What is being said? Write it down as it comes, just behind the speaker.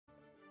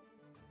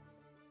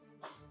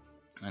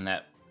And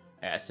that,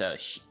 so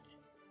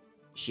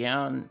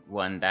Xion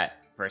won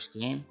that first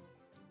game.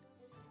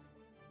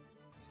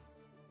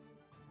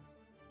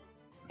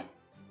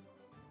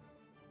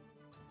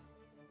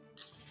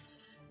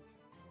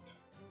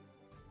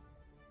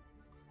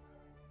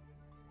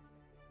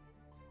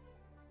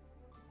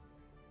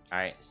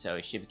 Alright, so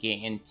we should be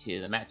getting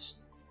into the match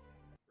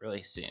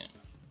really soon.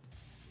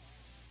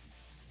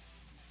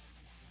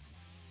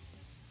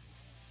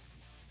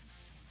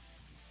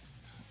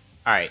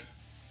 Alright,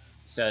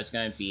 so it's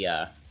gonna be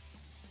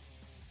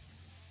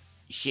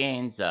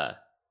Shane's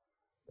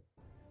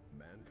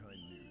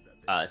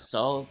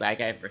Soul bad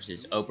guy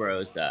versus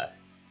Obro's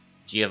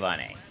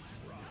Giovanni.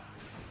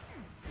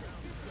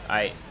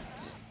 Alright,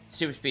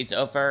 super speed's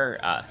over.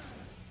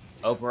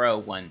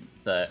 Obro won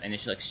the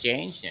initial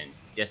exchange and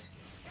just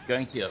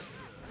going to a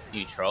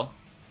neutral.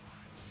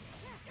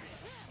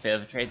 Bit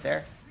of a trade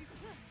there.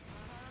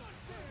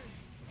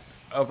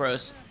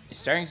 Obro's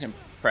starting some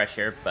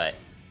pressure, but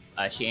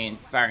Shane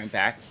firing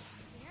back.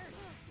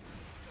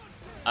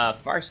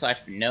 Far slash,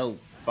 but no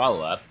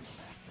follow-up.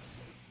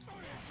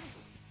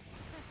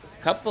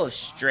 Couple of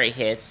stray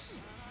hits.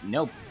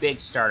 No big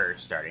starter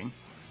starting.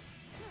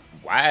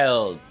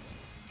 Wild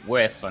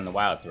whiff on the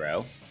wild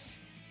throw.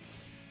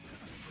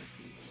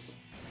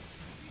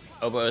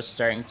 Obro's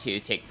starting to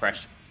take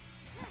pressure.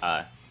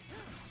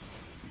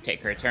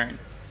 Take her turn.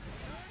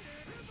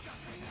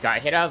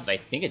 Got hit off, I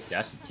think, a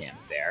dust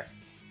attempt there.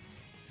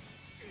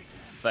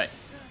 But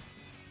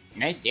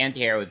nice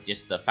anti-air with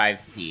just the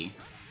 5P.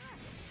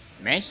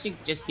 Managed to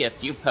just get a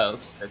few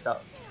pokes. That's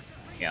all.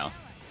 You know,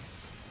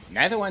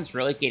 neither one's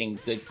really getting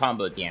good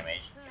combo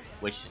damage.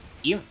 Which,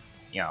 even,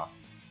 you know,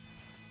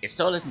 if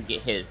Soul doesn't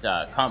get his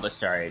combo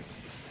started,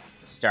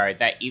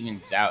 that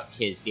evens out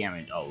his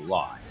damage a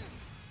lot.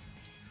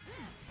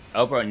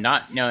 Obro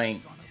not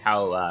knowing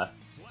how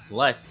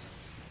plus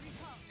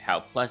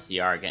they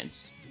are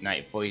against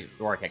Night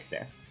Vortex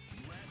there.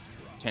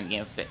 Turn the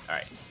game a bit.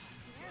 Alright.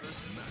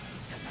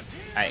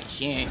 Alright,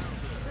 Shane.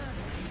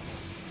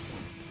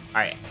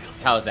 Alright,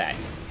 how's that?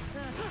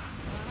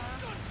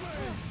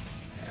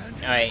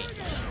 Alright,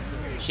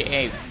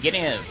 Shane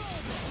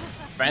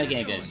finally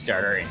getting a good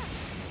starter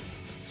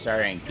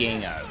and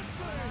getting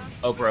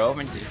Obro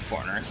over into the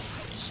corner.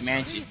 She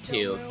manages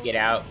to get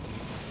out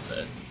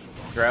the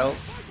throw.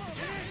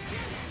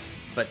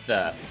 But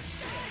a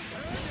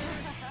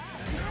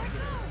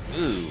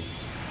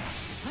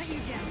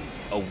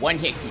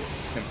one-hit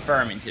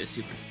confirm into the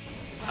super.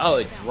 Oh,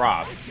 it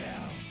dropped.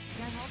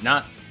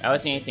 That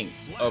wasn't anything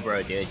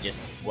Obro did. Just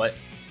what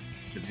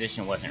the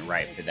position wasn't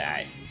right for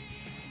that.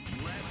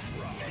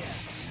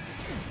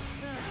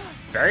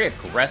 Very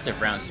aggressive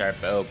round start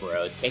for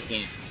Obro,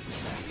 taking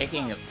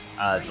the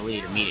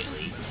lead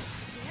immediately.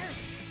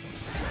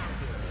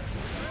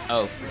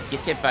 Oh,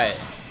 gets hit by a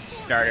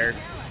starter.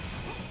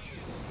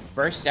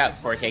 Bursts out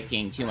before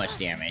taking too much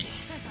damage.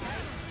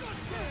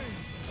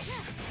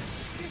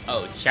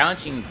 Oh,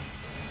 challenging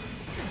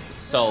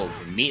Soul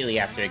immediately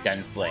after a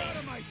gun flame.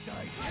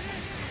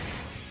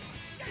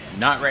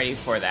 Not ready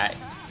for that.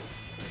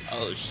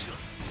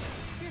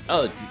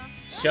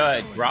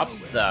 Drops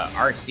the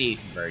RC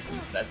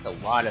conversions. That's a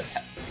lot of...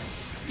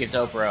 Gives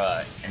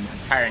Oprah an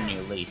entire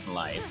new lease in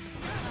life.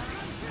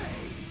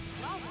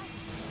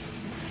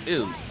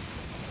 Ooh.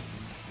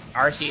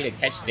 RC to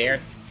catch their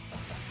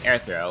air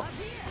throw.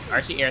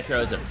 RC air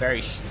throw is a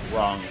very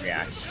strong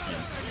reaction.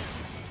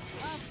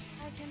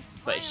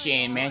 But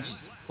Shane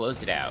manages to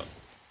close it out.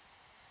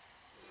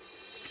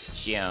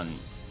 Shane.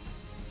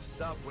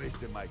 Stop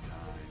wasting my time.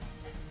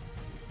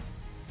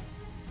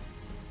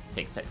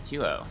 Takes that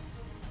 2-0.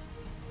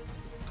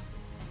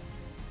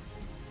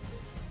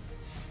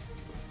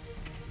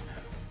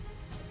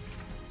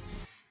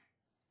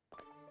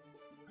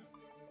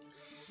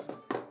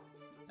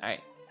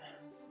 Alright.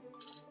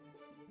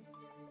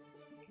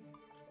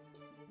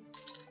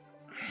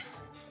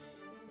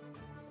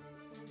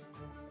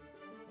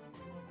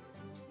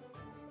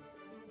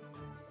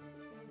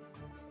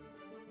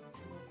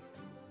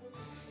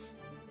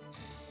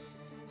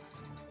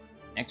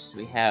 Next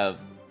we have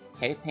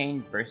Teddy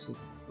Payne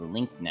versus the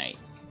Link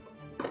Knights.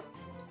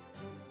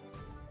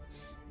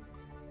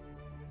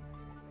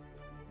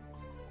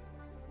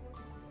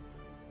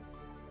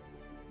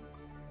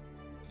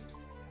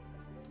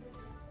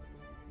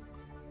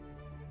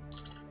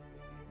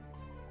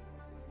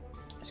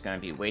 Just gonna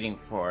be waiting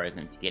for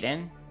them to get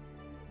in.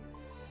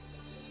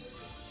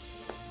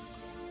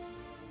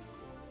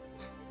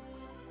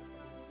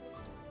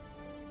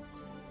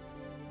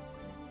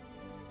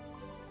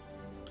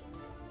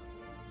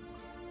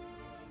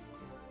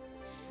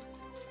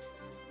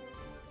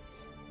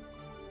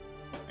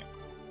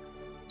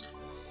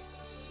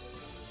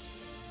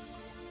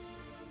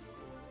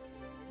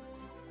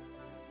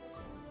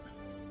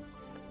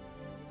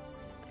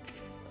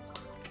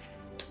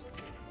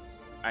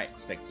 Alright,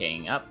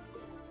 spectating up.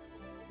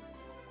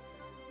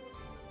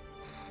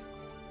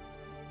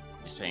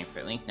 Just waiting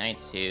for Link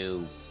Knights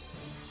to...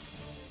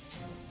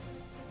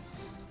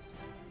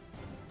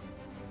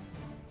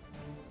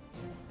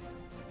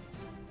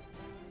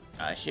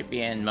 Should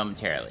be in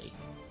momentarily.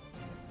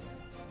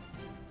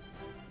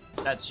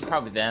 That should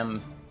probably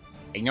them.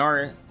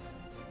 Ignore.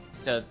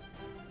 So,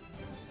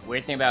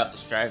 weird thing about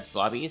Strive's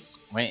lobbies,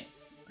 when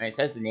it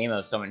says the name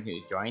of someone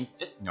who joins,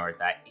 just ignore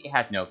that. It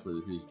has no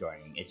clue who's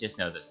joining. It just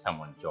knows that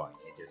someone joined.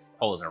 It just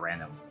pulls a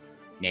random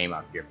name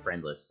off your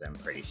friend list, I'm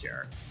pretty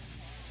sure.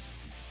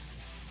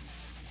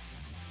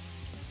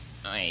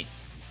 Alright.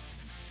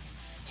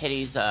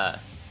 Teddy's,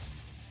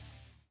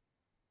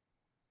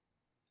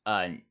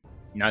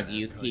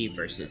 Nagiyuki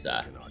versus,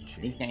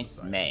 Link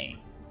Knight's May.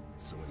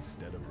 So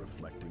instead of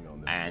reflecting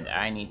on And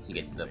I need to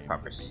get to the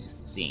proper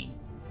scene.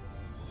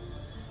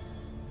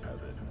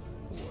 Heaven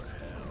or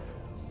hell.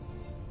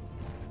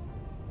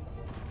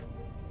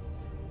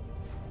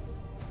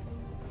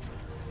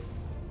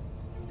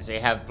 So you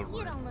have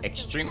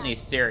extremely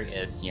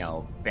serious, you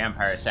know,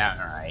 Vampire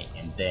Samurai,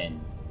 and then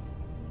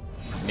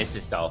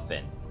Mrs.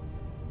 Dolphin.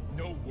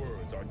 No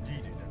words are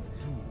needed in a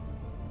duel.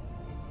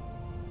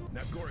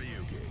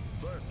 Nagoriyuki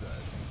versus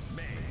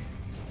May.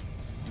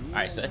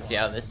 Alright, so let's see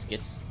how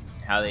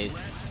they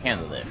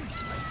handle this.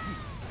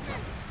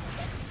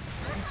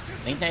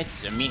 Link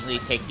Knight's immediately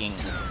taking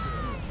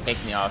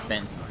the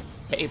offense.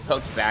 Teddy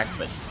pokes back,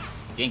 but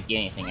didn't get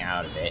anything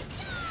out of it.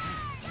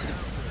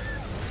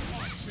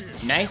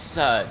 Nice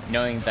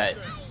knowing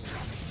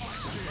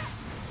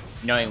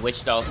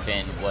which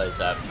Dolphin was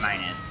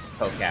minus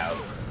poke out.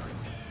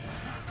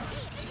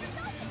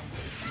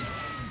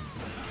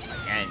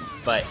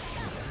 But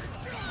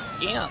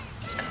you know,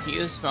 a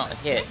few small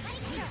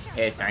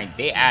hits, I mean,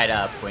 they add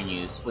up when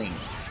you swing,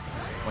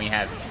 when you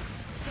have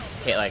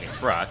hit like a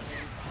truck.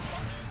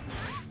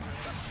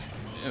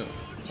 Ooh,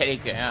 Teddy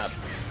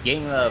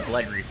getting the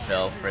blood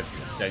refill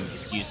so you can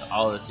just use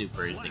all the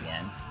supers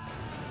again.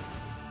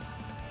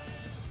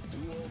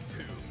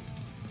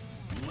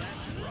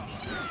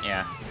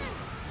 Yeah.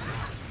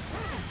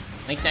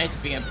 Link Knight's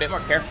being a bit more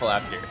careful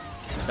after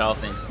the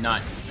Dolphins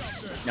not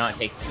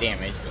take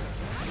damage, but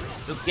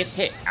still gets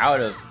hit out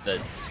of the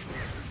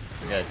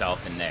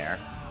Dolphin there.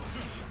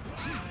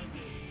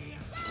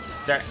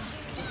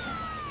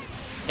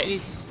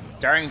 Teddy's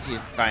starting to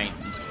find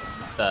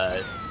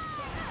the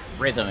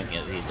rhythm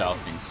against these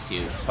Dolphins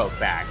to poke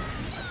back,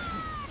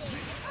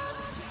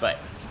 but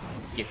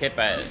gets hit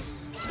by a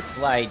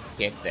slide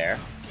kick there.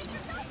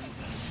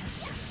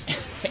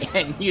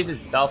 And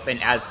uses Dolphin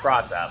as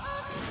cross-up.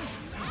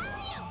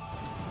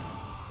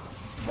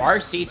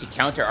 RC to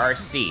counter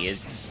RC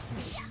is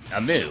a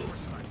move.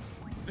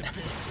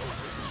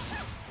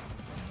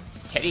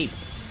 Teddy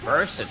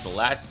bursts at the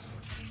last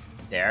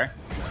there.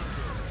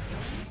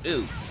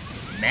 Ooh,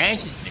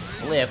 manages to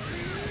flip.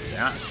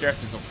 Not sure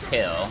if this will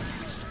kill.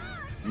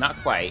 Not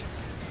quite.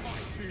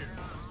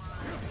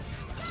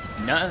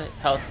 None of the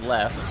health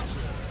left.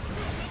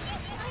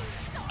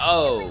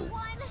 Oh.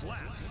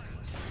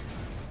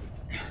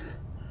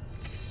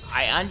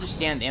 I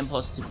understand the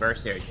impulse to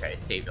burst there to try to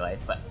save life,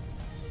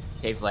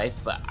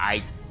 but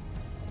I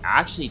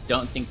actually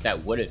don't think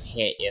that would have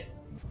hit if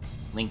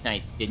Link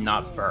Knights did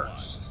not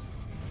burst.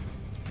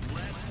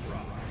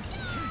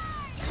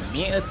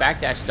 Immediately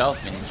backdash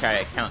Dolphin and try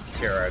to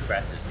counter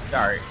aggressive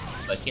start,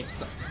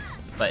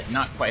 but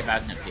not quite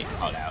fast enough to get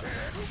called out.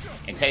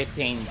 And Teddy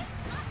Payne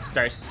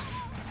starts,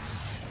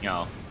 you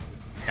know,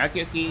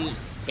 Nagiyuki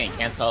can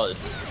cancel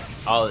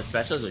all his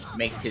specials, which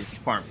makes his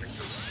form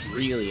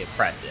really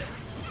impressive.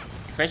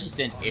 Especially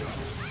since if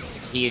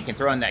he can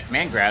throw in that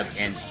command grab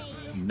and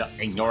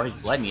ignore his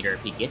blood meter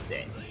if he gets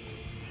it,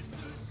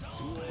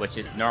 which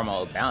is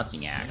normal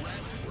balancing act.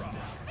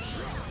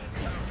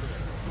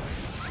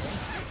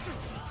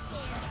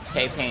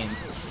 K-Pain's,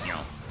 you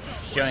know,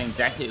 showing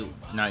exactly what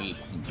Nagi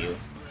can do.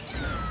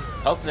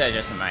 Hopefully that's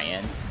just on my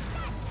end.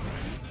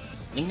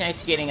 Link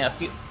Knight's getting a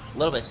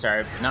little bit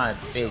started, but not a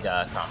big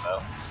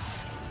combo.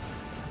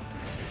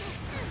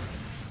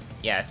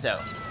 Yeah, so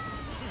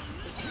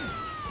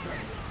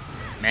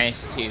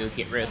managed to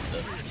get rid of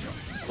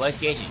the blood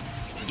gauge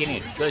and getting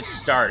a good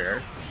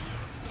starter.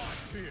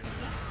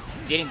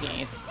 Didn't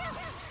get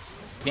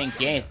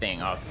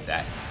anything off of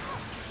that.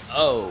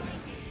 Oh,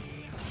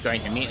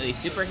 going to immediately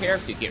super here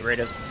to get rid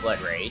of blood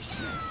rage.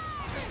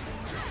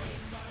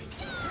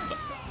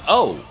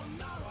 Oh,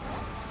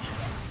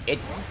 it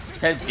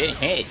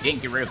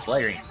didn't get rid of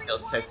blood rage. It still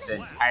took the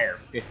entire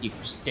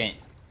 50%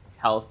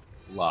 health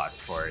loss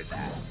for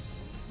that.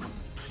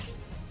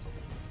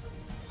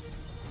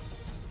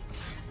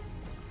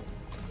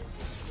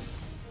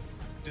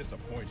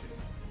 Disappointed.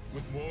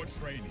 With more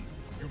training,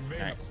 you may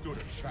have stood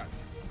a chance.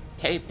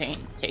 Teddy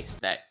Payne takes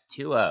that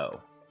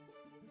 2-0.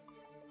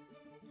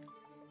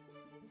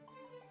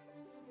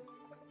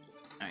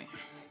 Alright.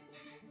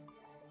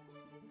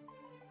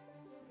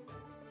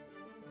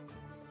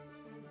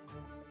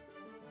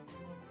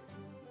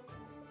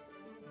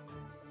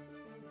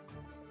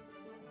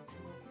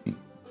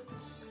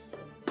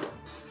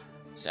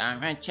 So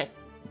I'm gonna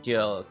do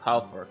a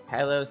call for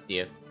Kylo, see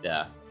if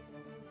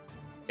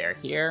they're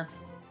here.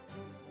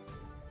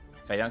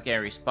 If I don't get a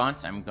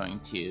response, I'm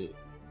going to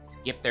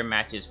skip their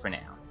matches for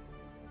now.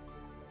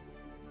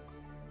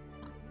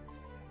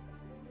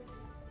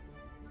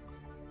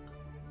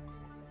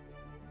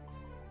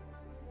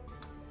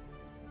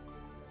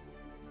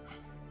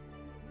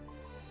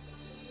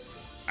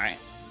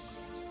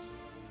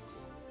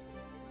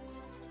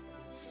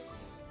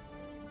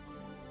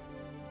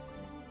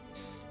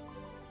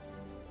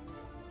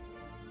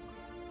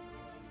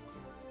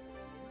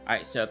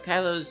 Alright, so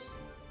Kylo's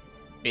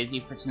busy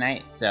for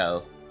tonight,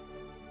 so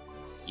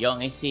you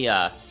only see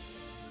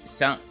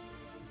some.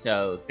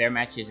 So their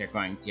matches are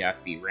going to have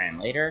to be ran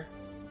later.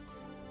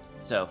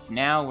 So for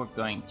now, we're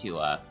going to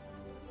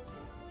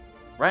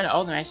run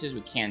all the matches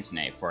we can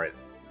tonight for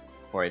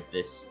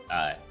this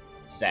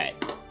set.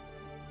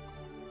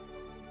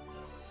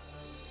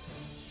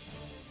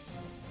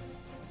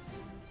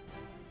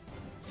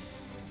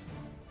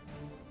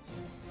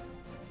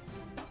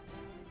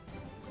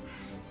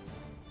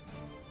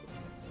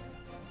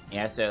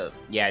 Yeah, so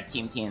yeah,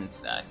 Team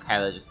T's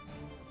Kylo just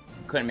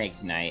couldn't make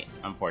tonight,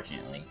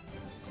 unfortunately.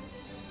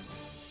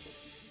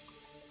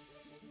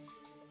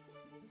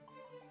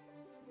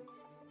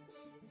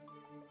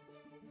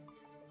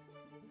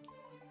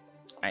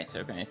 Alright, so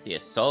we're going to see a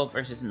Sol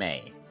versus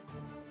May.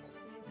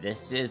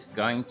 This is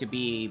going to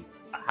be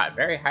a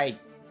very high,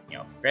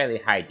 fairly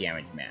high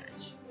damage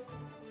match.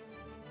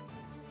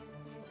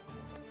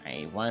 I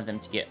need one of them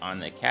to get on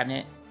the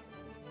cabinet.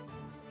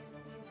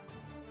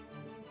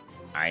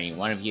 I need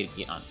one of you to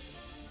get on.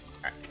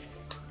 Alright.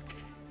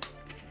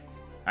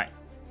 Alright.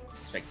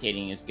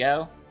 Spectating is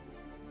go.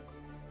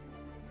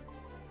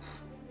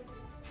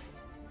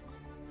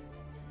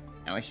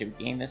 And we should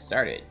be getting this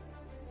started.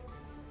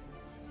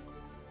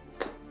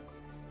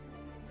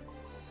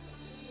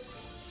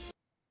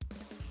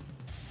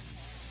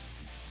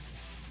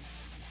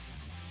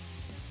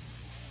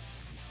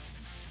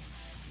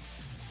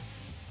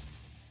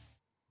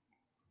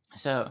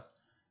 So,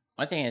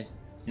 one thing is,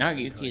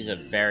 Nagayuki is a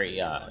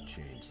very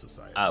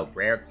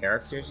rare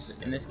character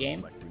in this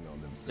game.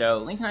 So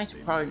Link and I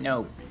should probably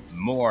know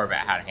more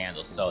about how to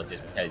handle Sol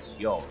just because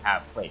you'll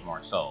have played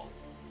more Sol.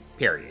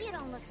 Period. You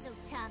don't look so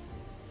tough.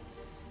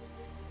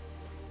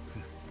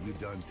 You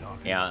done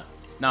talking? Yeah,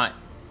 it's not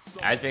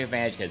as big of an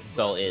advantage because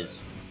Sol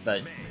is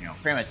the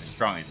pretty much the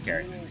strongest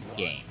character in the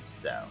game.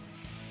 So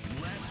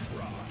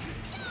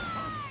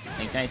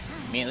Link Knight's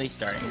immediately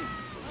starting.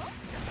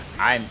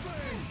 I'm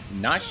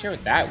not sure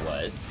what that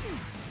was.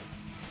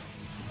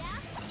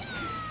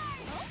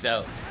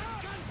 So,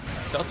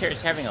 Solitaire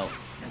is having a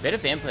bit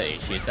of input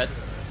issues.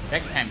 That's the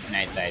second time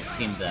tonight that I've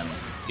seen them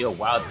do a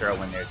wild throw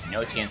when there's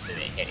no chance of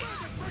it hitting.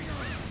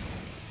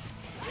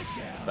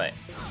 But,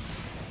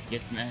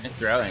 gets him in a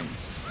throw and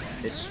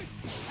this,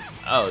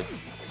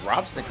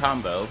 drops the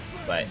combo,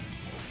 but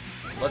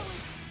look,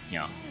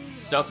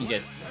 Sol can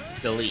just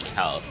delete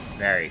health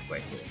very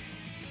quickly.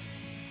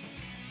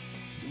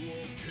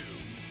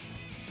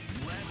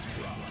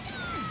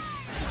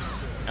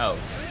 Oh,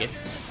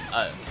 gets,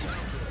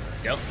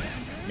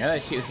 another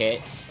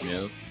 2-hit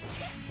move.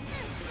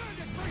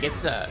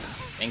 Gets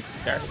things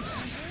started.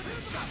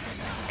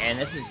 And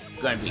this is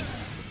going to be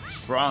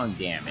strong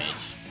damage.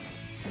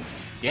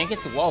 Didn't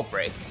get the wall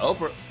break.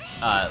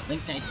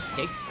 Link Knight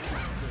takes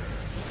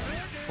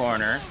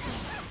corner.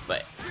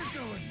 But,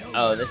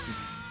 this is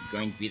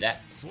going to be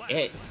that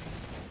it.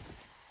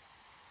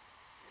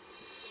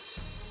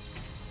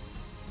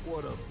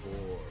 What a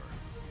bore.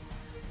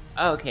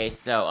 Okay,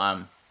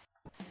 so,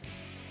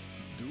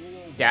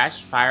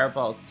 dash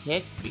fireball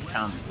kick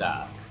becomes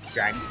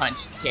dragon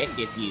punch kick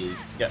if you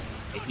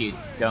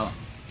don't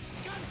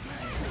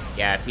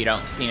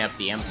clean up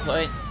the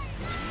input.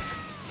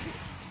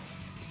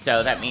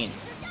 So that means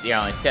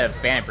instead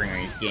of Bandit Bringer,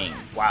 he's getting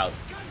wild.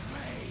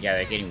 Yeah,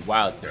 they're getting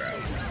wild throw.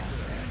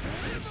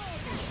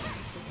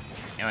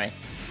 Anyway,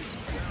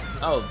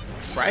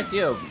 try to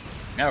do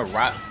no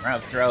run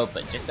up throw,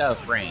 but just out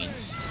of range.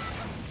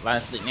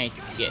 Allows Link Knight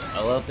to get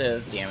a little bit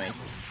of damage.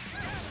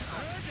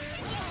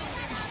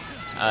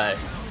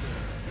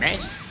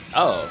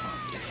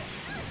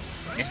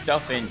 Missed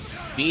Dolphin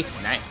beats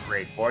Night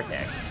Raid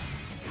Vortex.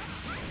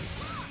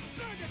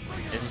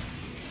 This is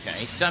gonna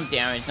be some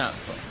damage, not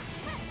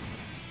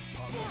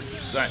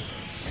going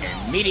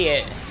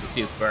immediate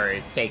super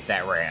to take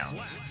that round.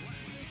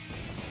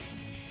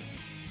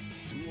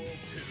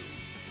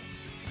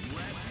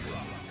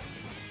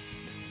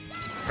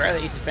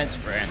 Fairly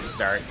defensive round to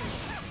start.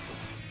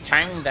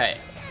 Timing that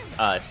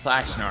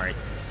slash Nard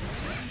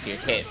to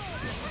hit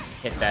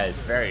that is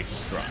very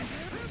strong.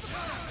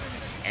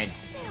 And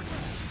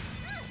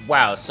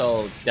wow,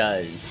 Sol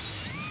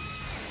does.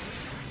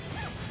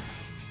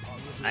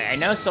 I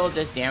know Sol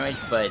does damage,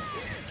 but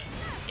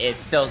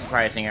it's still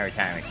surprising every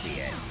time I see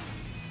it.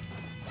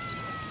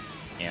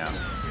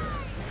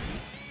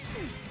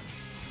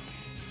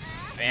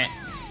 And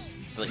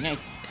so Link Knight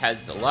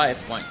has a lot of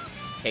points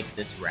to take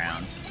this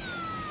round.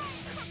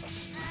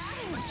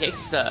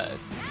 Takes the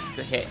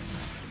hit.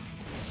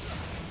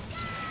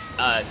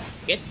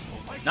 Gets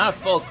not a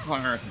full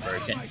corner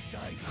conversion.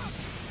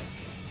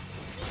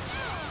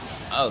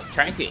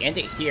 Trying to end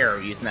it here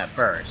using that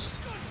burst.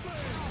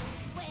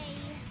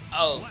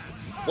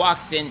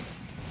 Walks into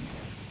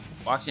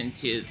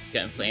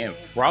Gunflame and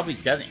probably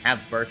doesn't have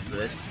burst for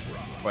this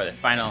for the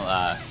final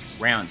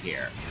round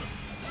here.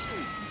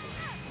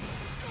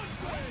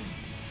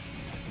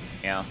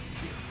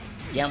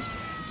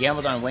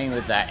 Gambled on winning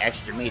with that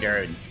extra meter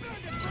and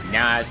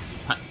now has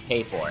to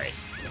pay for it.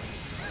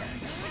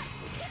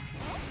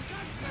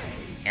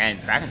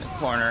 And back in the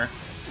corner,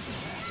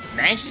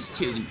 manages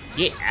to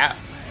get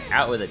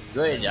out with a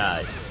good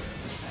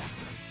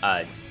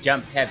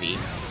jump heavy,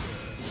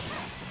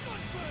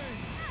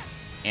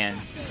 and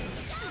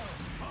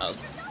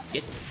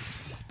gets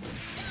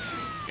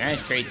trying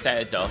to trade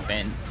side of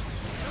Dolphin.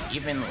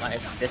 Even like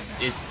this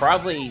is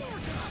probably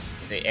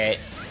the it.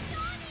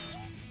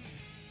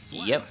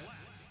 Yep.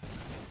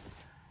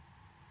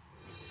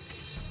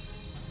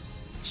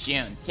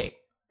 Shion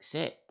takes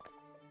it.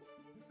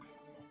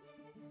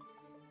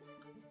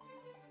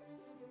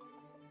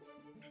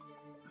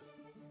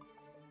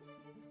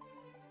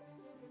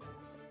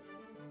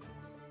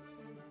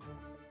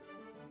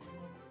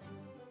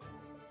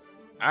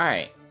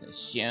 Alright,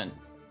 Shion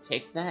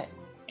takes that,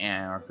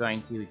 and we're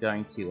going to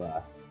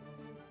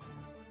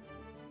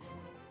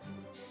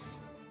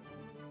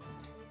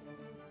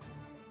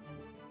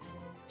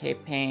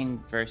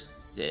T-Pain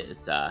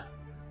versus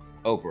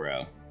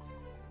Oboro.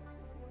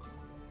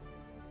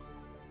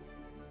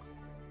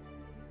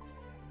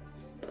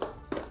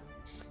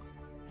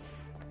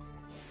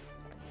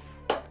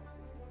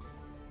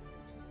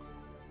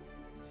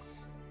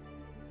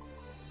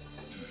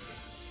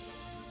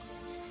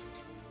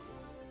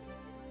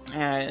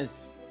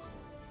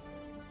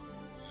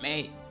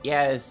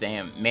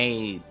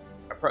 May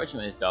approaching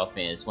with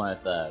Dolphin is one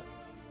of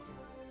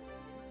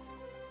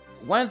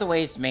the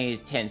ways May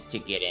tends to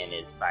get in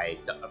is by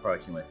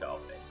approaching with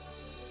Dolphin.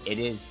 It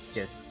is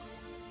just,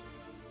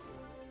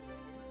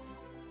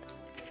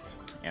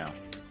 you know,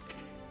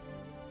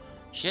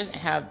 she doesn't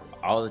have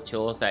all the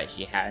tools that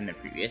she had in the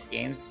previous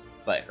games,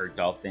 but her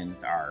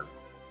Dolphins are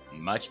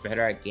much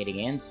better at getting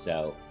in,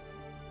 so,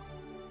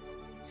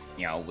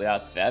 you know,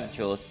 without the other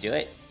tools to do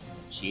it,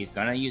 she's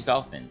gonna use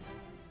Dolphins.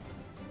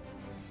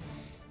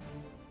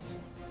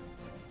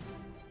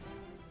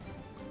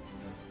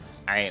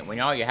 When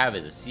all you have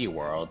is a Sea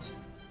World.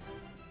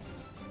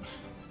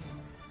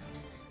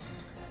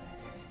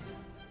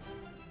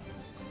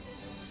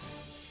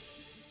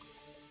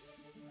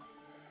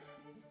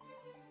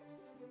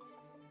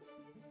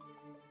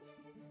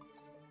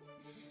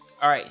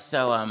 Alright,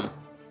 so,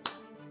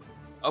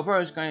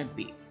 Oboro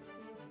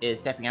is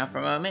stepping out for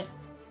a moment.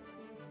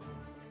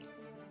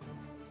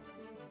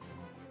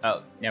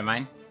 Oh, never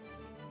mind.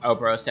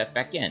 Oboro stepped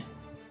back in.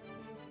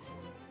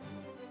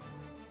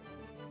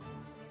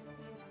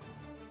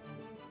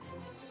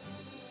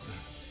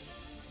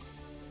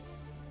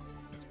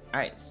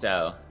 Alright,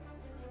 so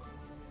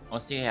we'll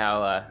see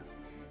how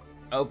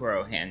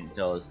Oboro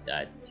handles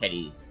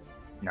Teddy's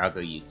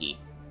Nagoyuki.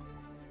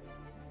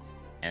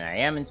 And I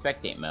am in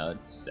spectate mode,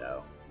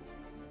 so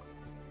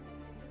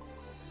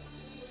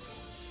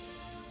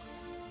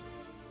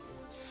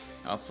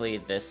hopefully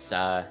this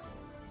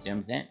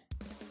zooms in.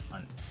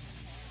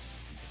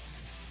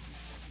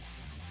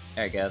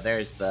 There we go,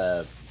 there's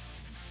the,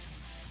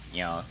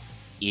 you know,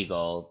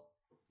 eagle,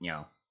 you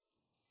know.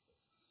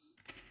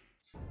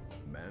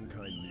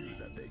 Mankind knew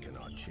that they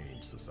cannot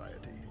change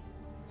society.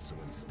 So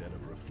instead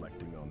of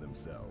reflecting on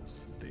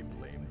themselves, they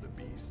blamed the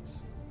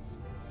beasts.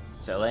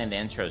 So letting the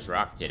intros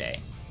rock today.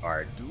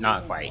 Or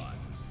not quite.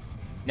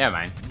 Never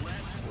mind.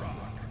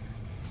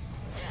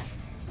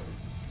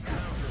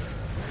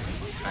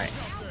 Alright.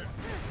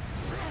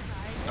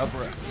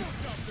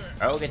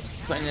 Oboro gets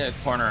put into the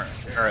corner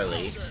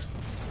early.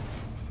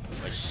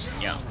 Which,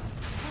 you know.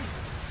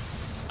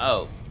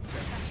 Oh.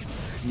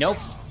 Nope.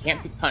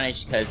 Can't be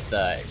punished because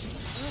the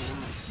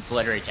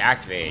Blood Rage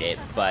activated it,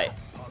 but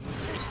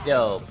you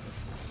still,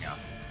 you know,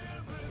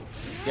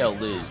 still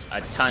lose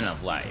a ton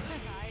of life.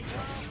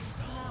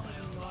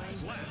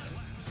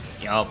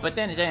 You know, but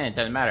then again, it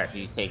doesn't matter if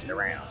you take the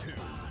round.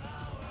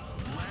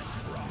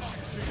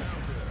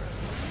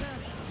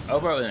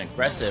 Oboro with an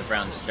aggressive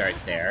round start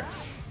there.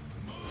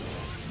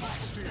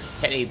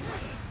 Teddy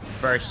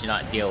first to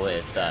not deal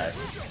with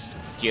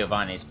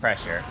Giovanni's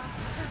pressure.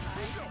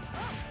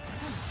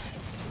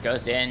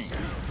 Goes in,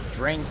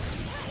 drains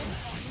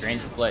the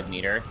blood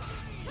meter.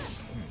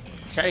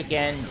 Try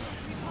again.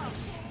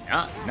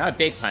 Not a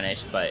big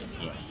punish, but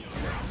you know,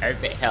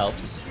 every bit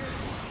helps.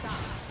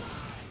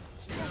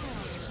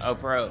 Oh,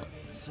 bro.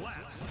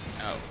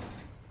 Oh.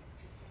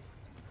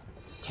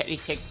 Teddy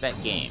takes that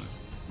game.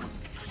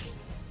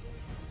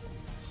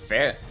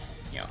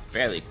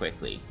 Fairly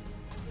quickly.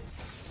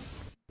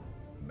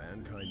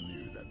 Mankind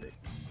knew that they...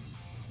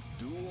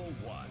 Duel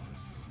 1.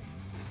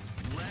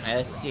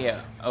 Let's see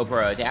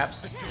Oboro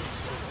adapts.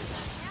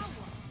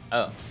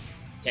 Oh.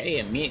 Teddy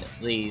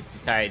immediately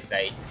decides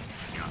that he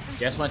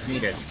just wants to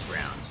meter this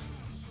round.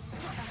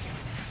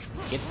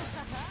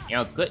 Gets, you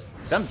know,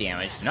 some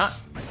damage, not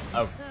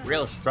a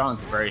real strong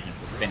conversion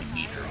for spinning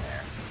meter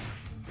there.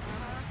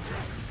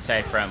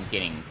 Aside from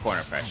getting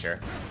corner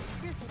pressure.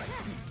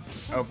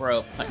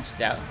 Oboro punches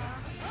out.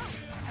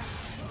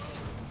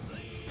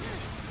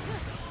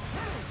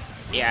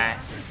 Yeah.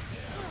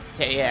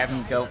 Teddy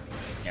having to go,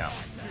 you know,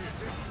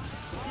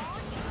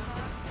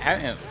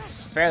 having a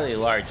fairly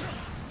large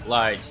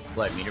blood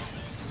meter.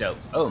 So,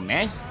 oh,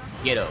 managed to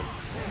get a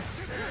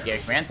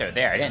command throw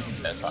there. I didn't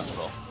think that was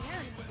possible.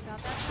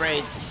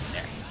 Trades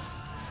there.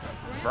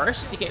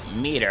 First to get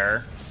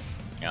meter,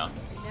 you know,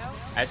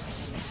 That's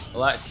a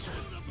lot.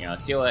 You know,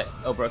 see what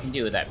Obro can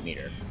do with that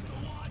meter.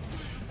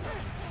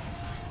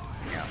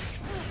 You know,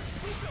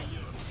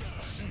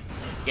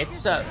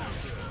 gets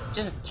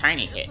just a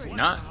tiny hit.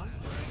 Not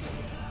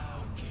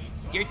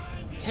you're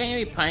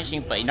technically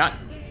punishing, but you're not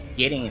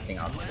getting anything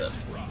off the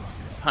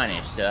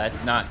punish. So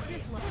that's not,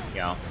 you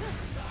know,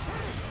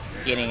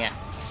 getting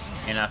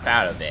enough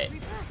out of it.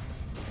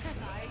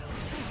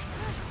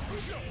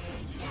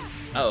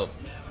 Oh.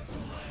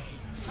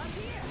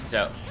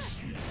 So,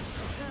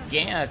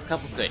 getting a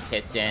couple good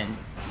hits in.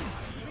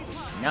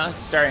 Now it's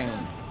starting,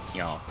 you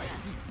know,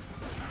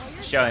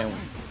 showing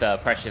the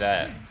pressure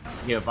that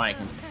Giovanni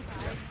can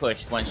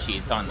push once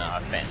she's on the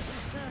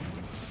offense.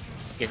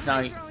 Gets now,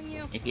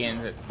 if you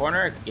in the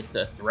corner, gets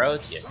a throw,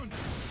 just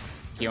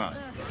keep on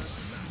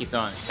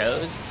his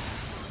toes.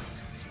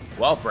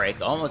 Wall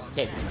break, almost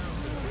taken.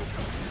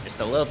 Just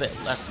a little bit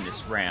left in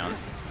this round.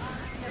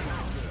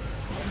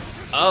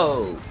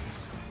 Oh!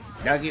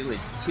 Nugget was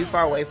too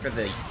far away for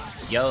the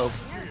yellow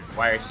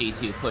wire C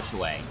to push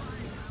away.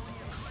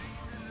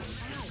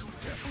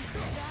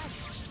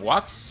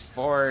 Walks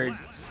forward.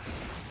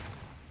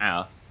 I don't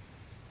know.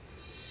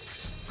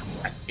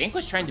 I think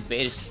was trying to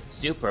bait his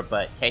super,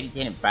 but Teddy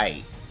didn't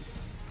bite.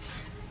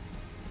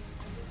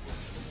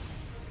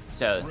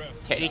 So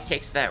Teddy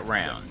takes that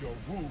round.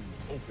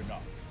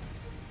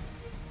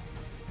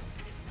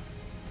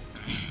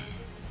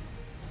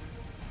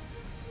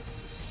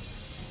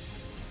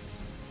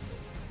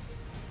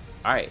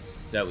 Alright,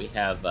 so we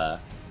have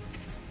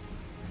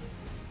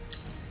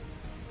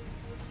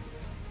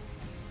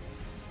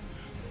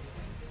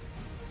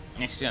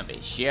next is gonna be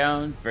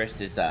Xion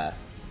versus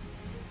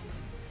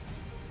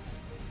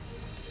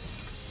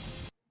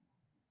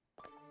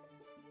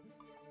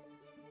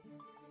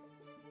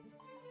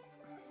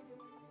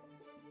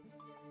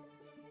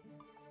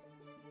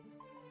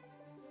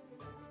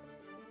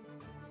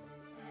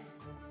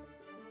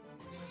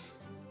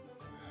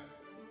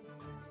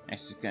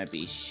next is gonna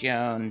be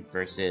Xion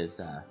versus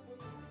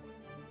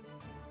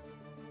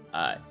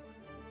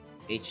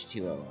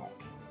H2O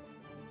Rock.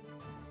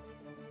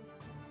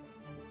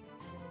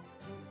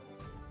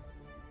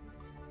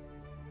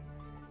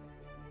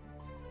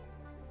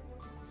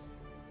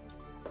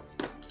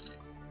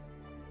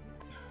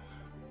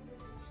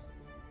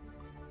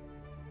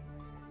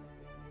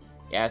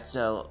 Yeah,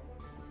 so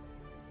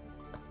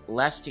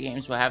last two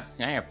games we'll have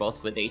tonight are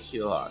both with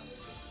H2O Rock.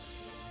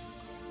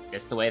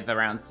 Just the way the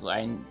rounds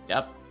lined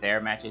up,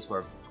 their matches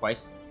were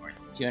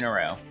two in a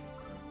row.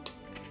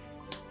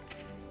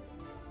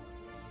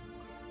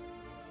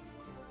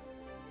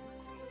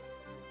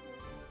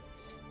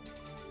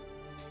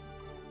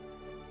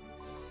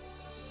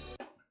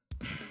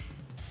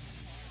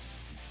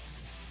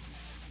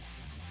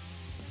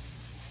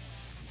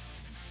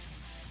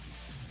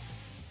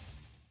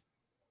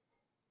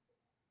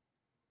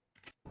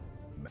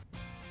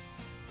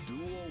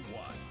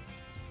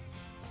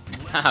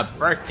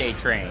 Birthday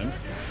train.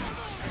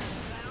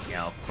 You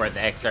know, for the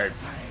XR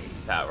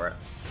power.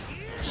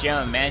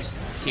 Xion managed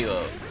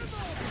to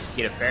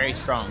get a very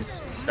strong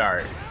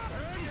start.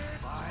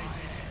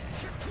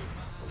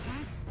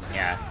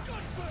 Yeah.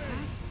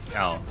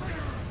 Oh.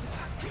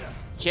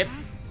 Chip,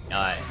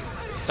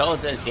 Soul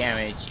does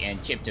damage,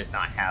 and Chip does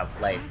not have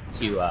life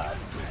to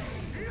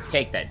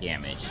take that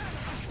damage.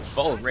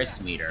 Full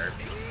wrist meter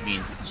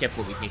means Chip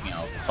will be taking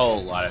a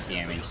whole lot of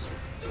damage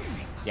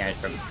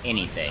from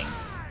anything.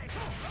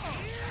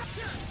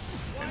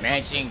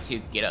 Managing to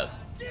get a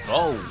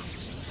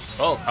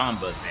full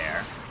combo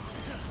there.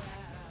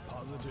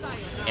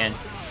 And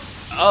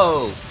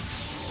oh,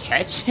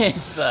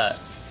 catches the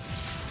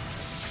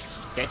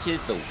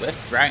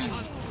whiff dragon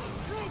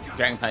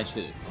punch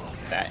with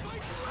that.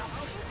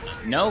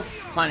 No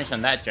punish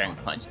on that dragon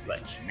punch,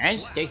 but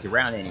managed to take the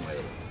round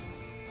anyway.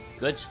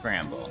 Good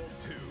scramble.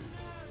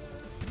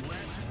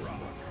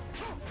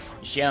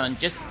 Xion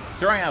just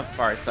throwing out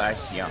far slash,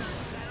 you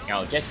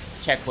know, just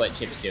check what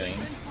Chip's doing.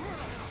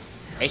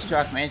 H2O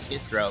Rock managed to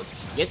get throw,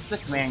 gets the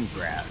command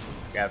grab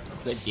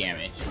for good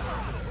damage.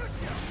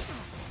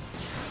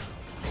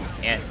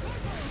 And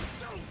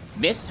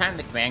mistimed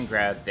the command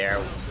grab there,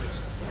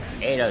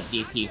 which ate a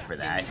DP for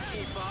that.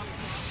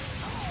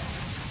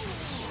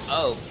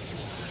 Oh,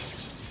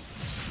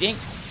 didn't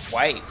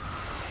quite.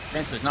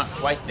 Vince was not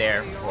quite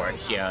there for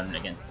Xion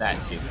against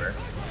that super.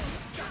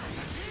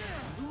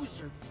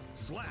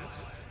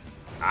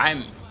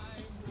 I'm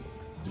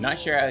not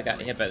sure how I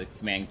got hit by the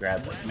command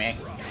grab, but command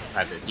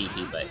by the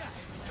DP, but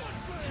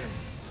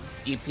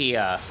DP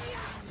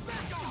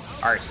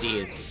RC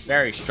is a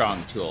very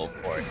strong tool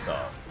for Soul.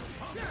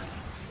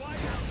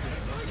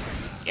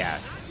 Yeah,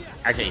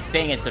 actually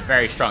saying it's a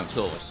very strong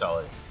tool for Soul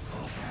is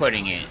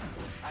putting it,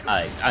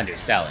 is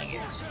underselling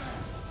it.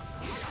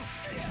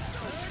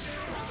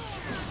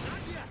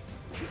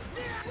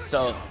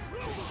 So,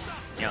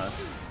 you know,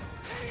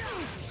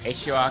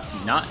 H2O Rock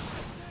not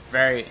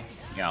very,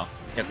 you know,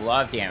 took a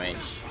lot of damage,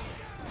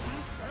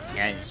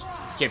 and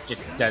Chip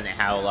just doesn't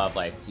have a lot of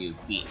life to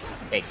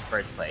take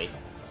first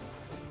place.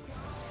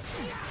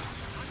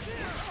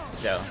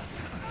 So,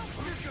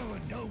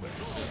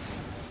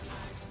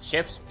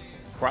 Chip's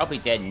probably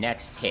dead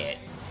next hit.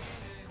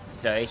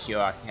 So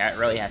H2O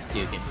really has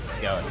to get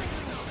going.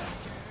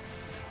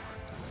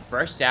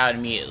 Bursts out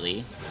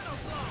immediately.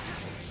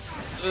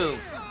 Ooh.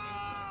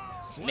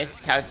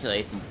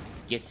 Miscalculates and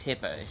gets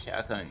hit by the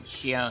shotgun.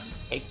 Xion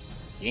takes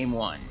game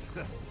 1.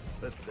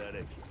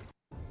 Pathetic.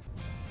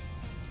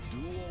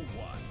 Duel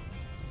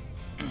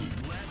 1.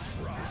 Let's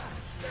rock.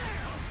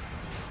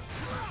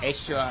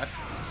 H2O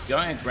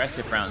going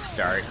aggressive round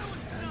start.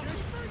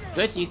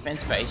 Good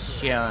defense by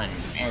Xion,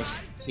 managed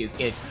to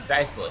get a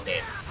sizable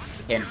hit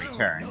in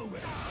return.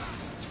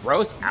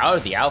 Throws out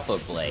of the Alpha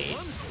Blade.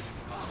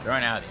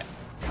 Throwing out the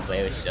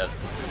blade, which is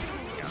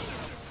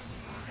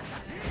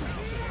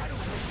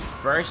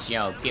first,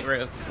 get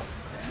rid of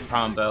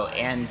combo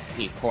and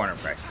the corner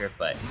pressure,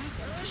 but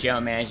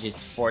Xion manages to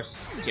force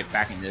Chip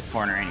back into the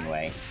corner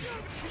anyway.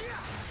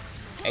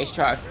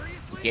 H-Talk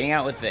getting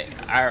out with the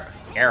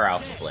air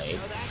Alpha Blade.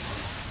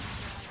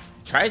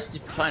 Tries to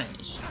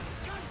punish.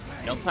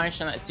 No punish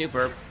on that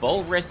super.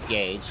 Full wrist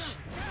gauge.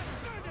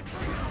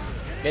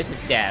 This is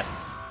death.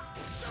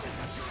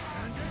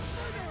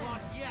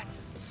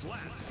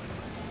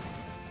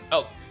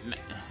 Oh.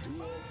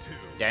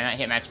 Did I not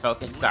hit match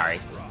focus? Sorry.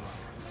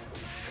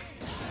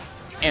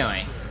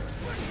 Anyway.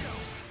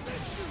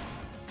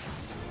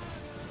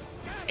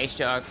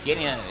 H-Dog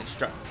getting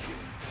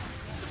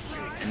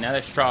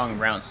another strong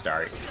round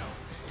start.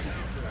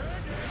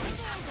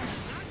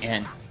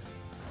 And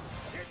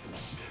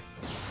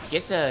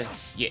gets a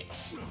few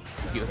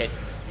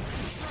hits.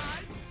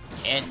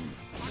 And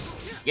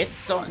gets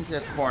Salt into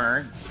the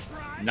corner.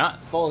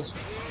 Not full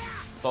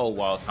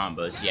wall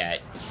combos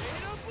yet.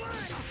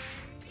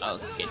 Oh,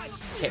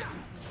 gets hit.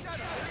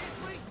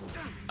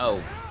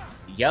 Oh,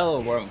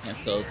 yellow worm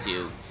cancel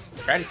to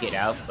try to get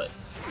out, but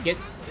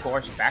gets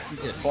forced back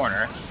into the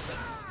corner.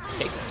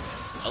 Takes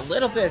a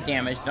little bit of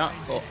damage, not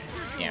full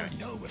damage.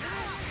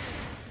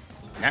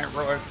 That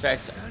roar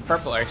affects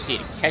purple RC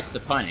to catch the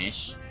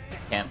punish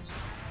attempt.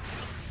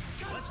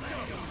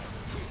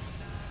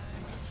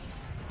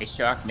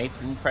 H-Shock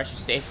making pressure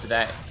safe for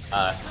that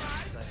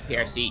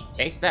PRC,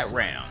 takes that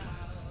round.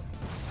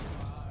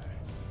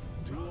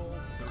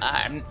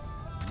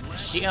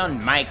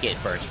 Xion might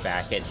get burst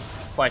back, it's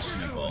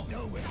questionable.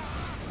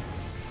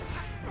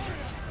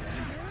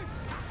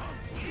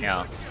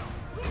 No.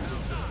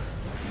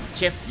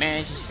 Chip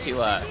manages to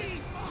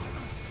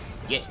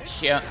get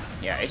Xion,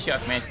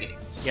 H-Shock manages to get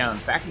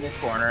Xion back in the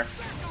corner.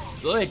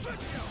 Good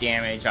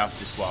damage off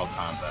this wall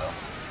combo.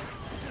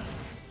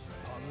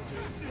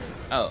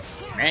 Oh,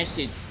 managed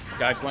to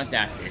dodge once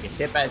after. Gets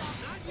hit by the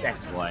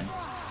second one.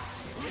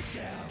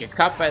 Gets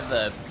caught by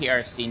the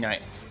PRC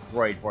Night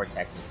Void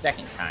Vortex the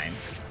second time.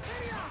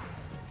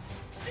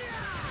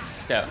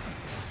 So,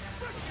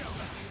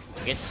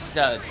 gets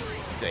a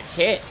good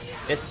hit.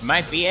 This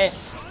might be it.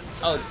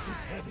 Oh,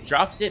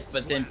 drops it,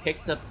 but then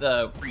picks up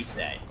the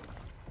reset.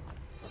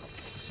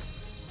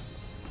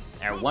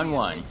 At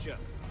 1-1.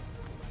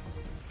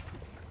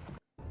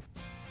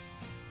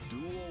 Duel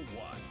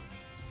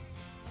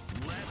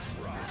 1. Let's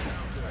rock.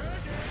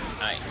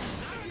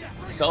 Nice.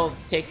 Soul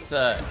takes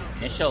the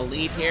initial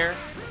lead here.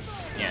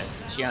 Yeah,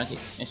 Xion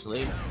takes the initial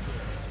lead.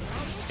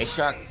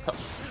 H-Shock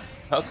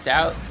pokes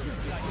out.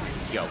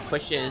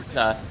 Pushes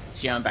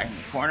Xion back in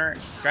the corner.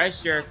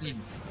 Tries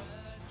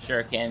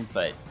Shuriken,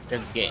 but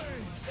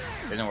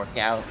doesn't work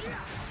out.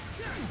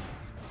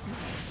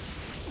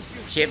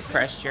 Chip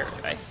pressure.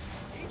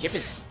 Chip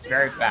is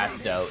very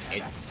fast, so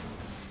it's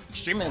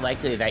extremely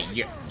likely that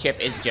Chip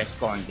is just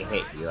going to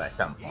hit you at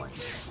some point.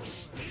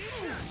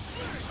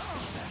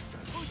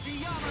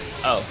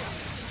 Oh,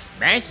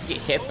 managed to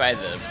get hit by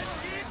the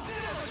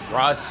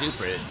raw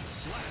super,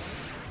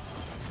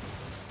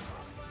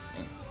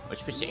 which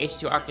puts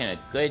H2O in a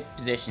good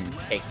position to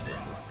take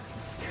this.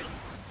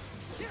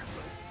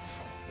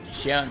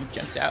 Xion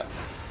jumps out.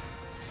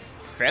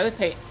 Fairly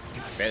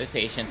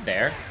patient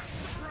there.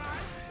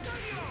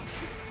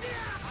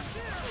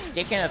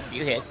 Taking a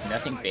few hits,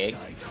 nothing big.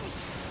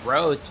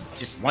 Throw,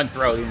 just one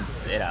throw, even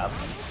sit up.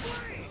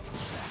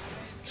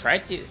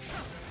 Tried to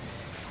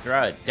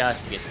throw a dust,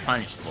 but gets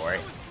punished for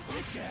it.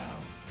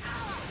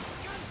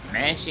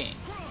 Managing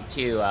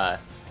to,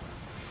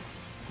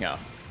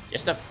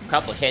 just a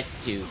couple hits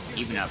to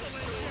even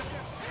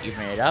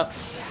it up.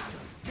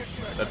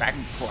 But back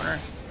in the corner.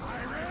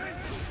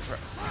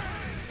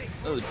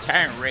 Ooh,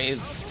 Tyrant Rave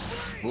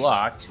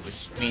blocked,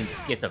 which means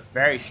gets a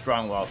very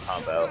strong wall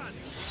combo.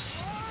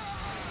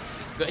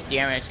 Good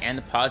damage and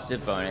the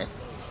positive bonus.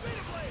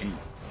 And,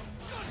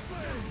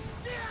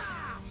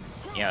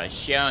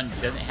 Xion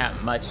doesn't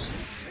have much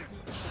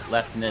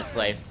left in this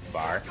life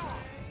bar.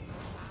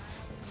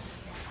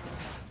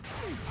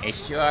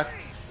 H2O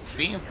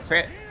being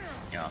fit,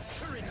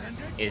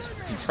 is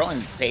controlling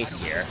the pace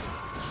here.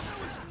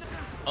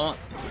 Oh,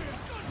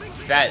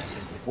 that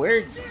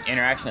weird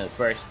interaction with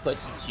burst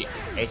puts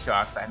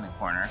H2O back in the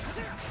corner.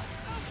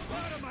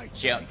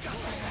 Xion,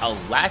 a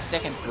last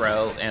second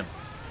throw and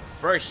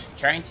burst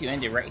trying to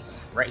end it right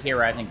here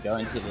rather than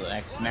going to the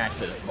next match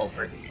with a full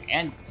burst,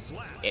 and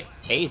it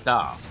pays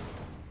off.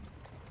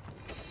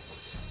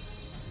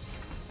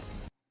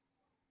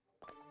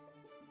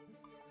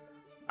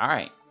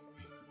 Alright.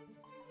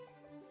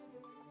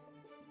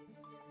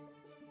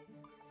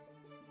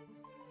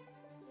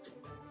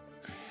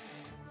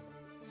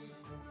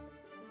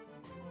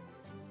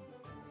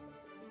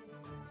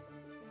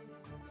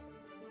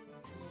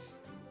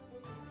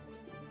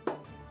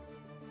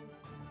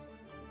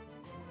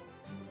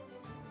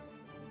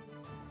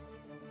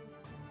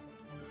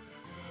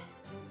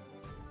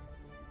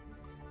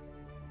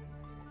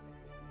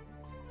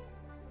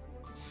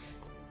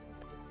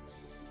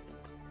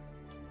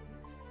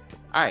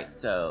 Alright,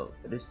 so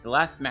this is the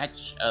last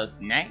match of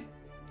the night.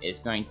 It's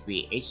going to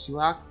be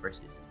H2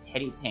 versus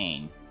Teddy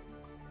Payne.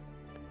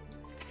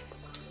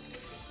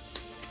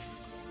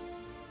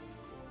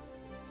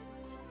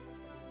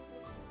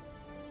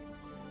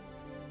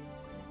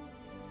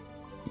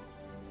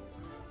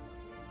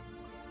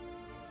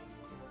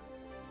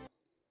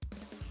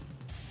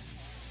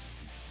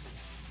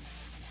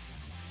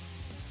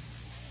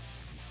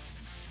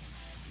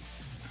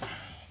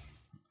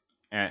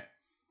 Alright.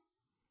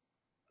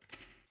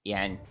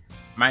 Yeah, and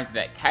remind you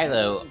that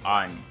Kylo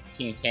on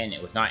Team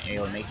 10 was not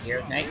able to make it here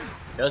tonight.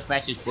 Those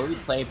matches will be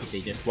played, but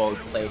they just will be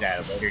played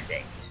at a later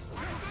date.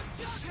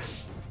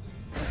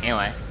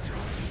 Anyway,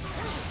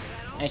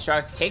 and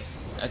Shark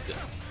takes a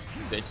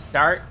good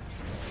start.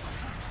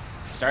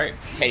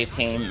 Teddy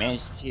Payne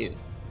managed to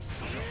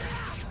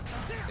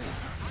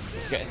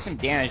get some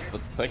damage,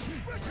 but push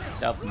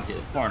himself into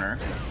the corner.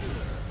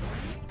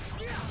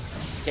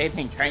 Teddy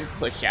Payne trying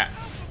to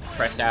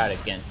press out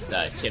against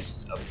Chip's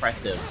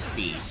oppressive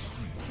speed.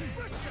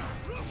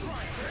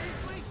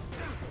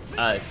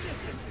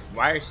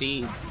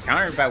 YRC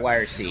countered by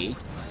YRC.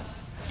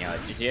 You know,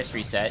 just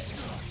reset.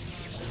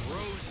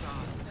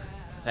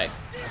 It's like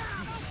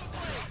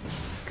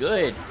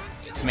good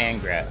command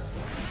grab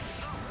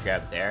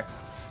there.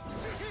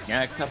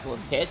 Got a couple of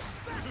hits.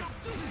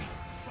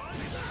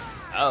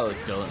 Oh,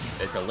 the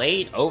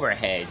delayed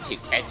overhead to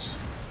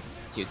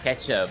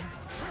catch a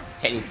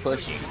Teddy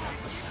pushing.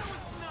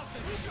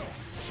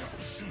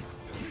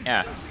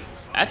 Yeah,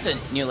 that's a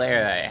new layer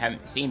that I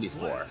haven't seen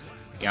before.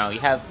 You know, you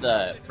have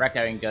the wreck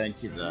having go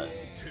into the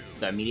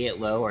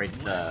immediate low or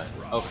the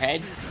overhead.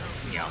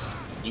 You know,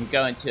 you can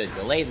go into a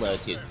delayed low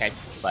to catch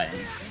the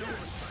buttons.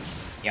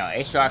 You know,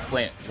 H-Rock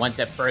went one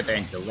step further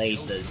and delayed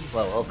the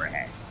slow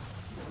overhead.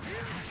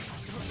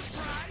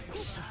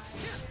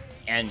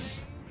 And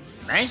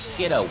managed to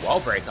get a wall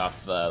break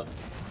off of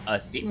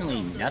a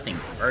seemingly nothing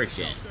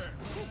version.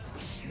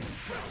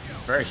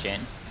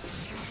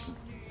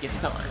 Gets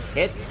a couple of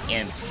hits,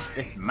 and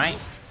this might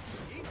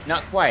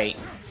not quite,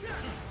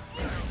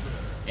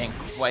 didn't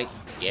quite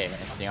get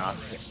anything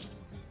off here.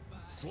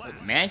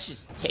 But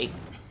manages to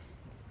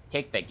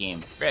take that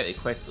game fairly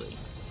quickly.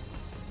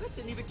 That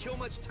didn't even kill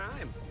much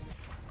time.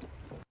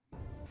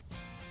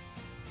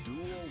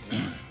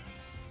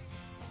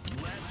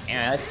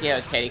 And let's see how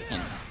Teddy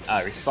can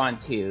respond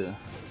to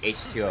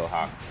H2O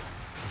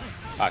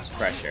Hawk's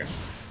pressure.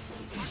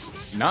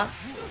 Not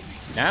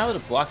able to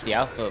block the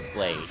Alpha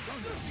Blade.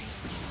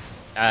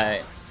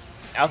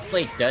 Alpha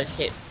Blade does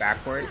hit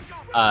backward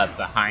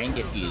behind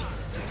if you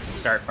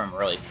start from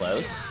really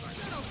close.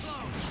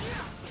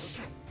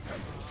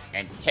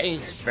 And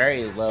Teddy's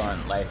very low on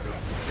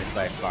this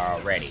life bar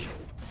already.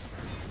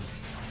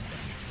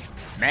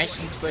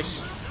 Managing to push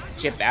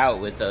Chip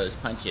out with those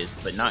punches,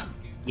 but not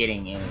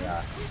getting any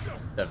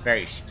the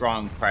very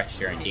strong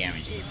pressure and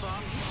damage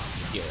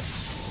deal.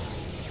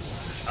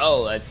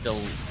 Oh,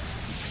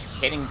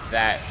 hitting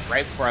that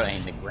right before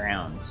laying the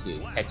ground to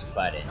catch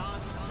button.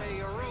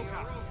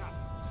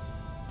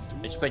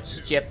 Which puts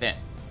Chip in.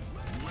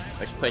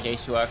 Which puts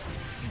H2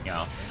 you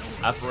know,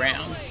 up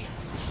around.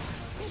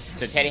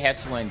 So Teddy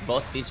has to win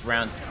both these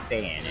rounds to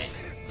stay in it.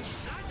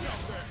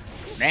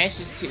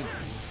 Manages to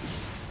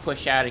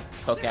push out,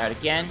 poke out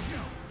again.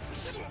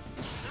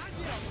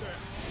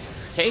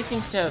 Teddy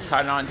seems to have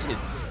caught on to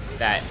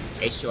that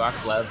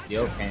H2 love the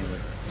open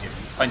with just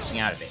punching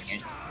out of it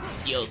and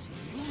deals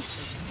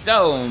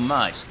so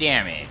much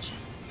damage.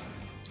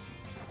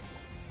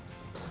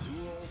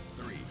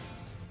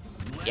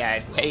 Yeah,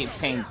 Teddy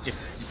Payne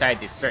just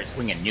decided to start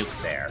swinging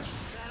nukes there.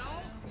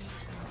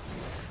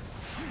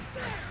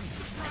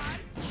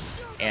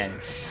 And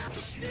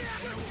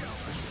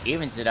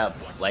evens it up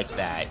like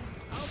that.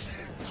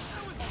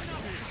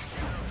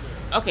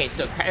 Okay,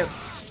 so kind of,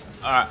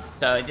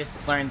 so I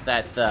just learned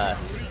that the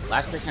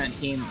last person on the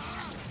team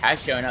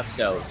has shown up,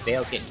 so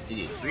they'll get to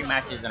do 3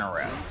 matches in a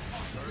row.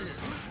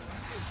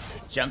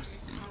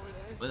 Jumps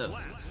with a...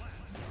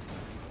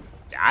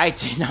 I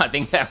did not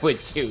think that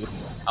would do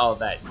all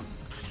that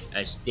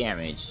much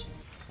damage.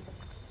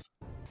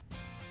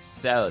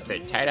 So they're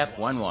tied up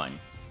 1-1.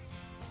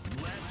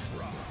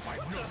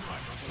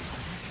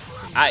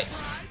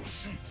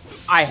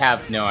 I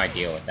have no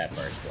idea what that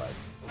burst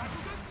was.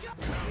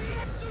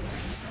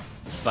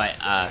 But,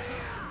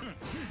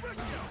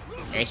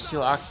 H2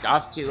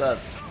 off to a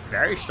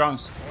very strong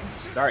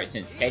start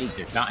since Teddy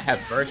does not have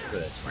burst for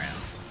this round.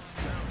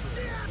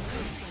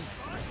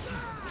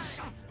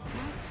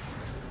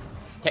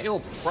 Teddy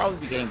will probably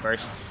be getting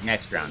burst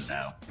next round,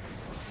 though.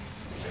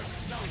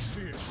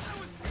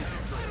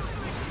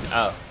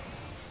 Oh.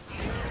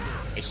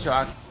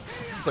 H-Shock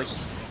pushed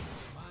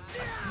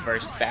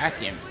first back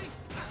and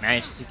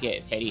managed to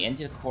get Teddy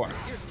into the corner.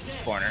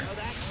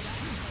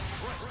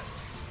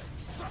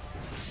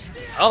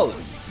 Oh,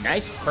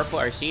 nice purple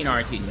RC in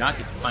order to not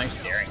get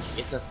punched there and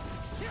gets a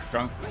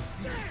strong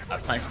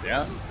punch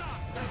through.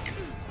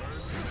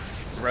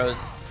 Rose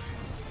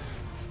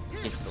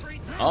is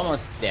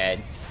almost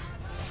dead.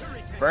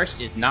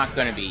 Burst is not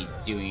going to be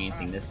doing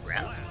anything this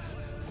round.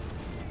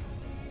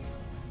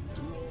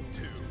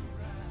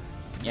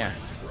 Yeah.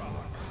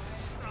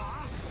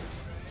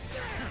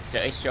 So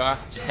H-Shock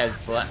just has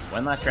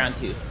one last round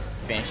to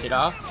finish it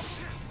off.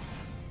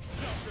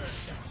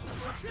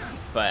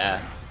 But,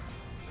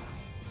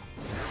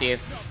 let's see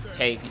if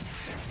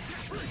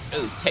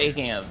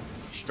taking a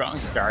strong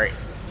start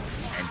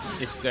and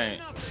just gonna,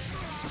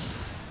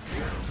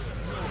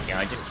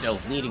 just a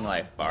leading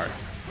life bar.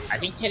 I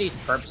think Teddy's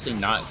purposely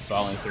not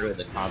following through with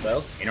the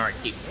combo in order to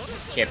keep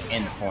Chip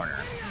in the corner.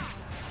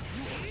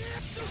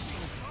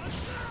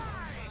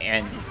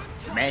 And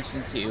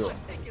managing to,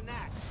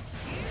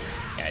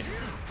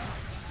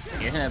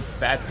 he's in a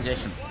bad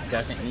position,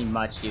 doesn't need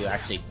much to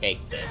actually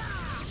take this.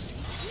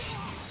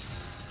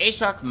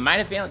 H-Shock might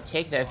have been able to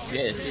take that if he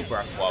did a super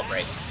off wall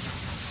break.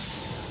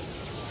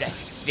 I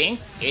think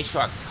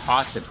H-Shock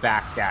caught the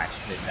back dash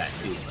with that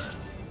super.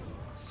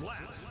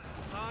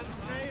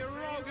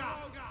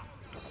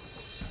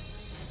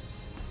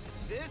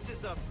 This is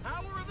the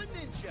power of a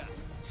ninja.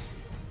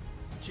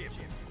 Chip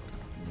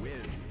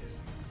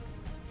wins.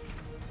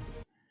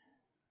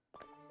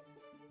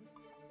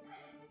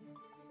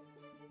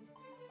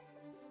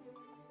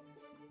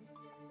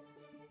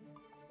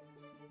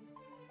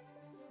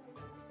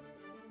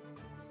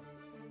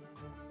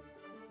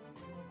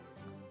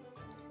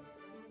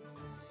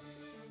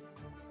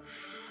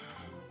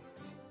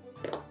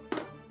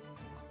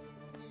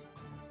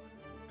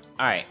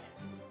 Alright,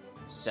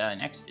 so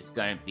next it's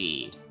gonna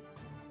be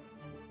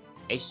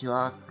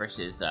H2Hawk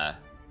versus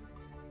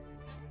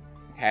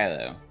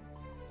Kylo.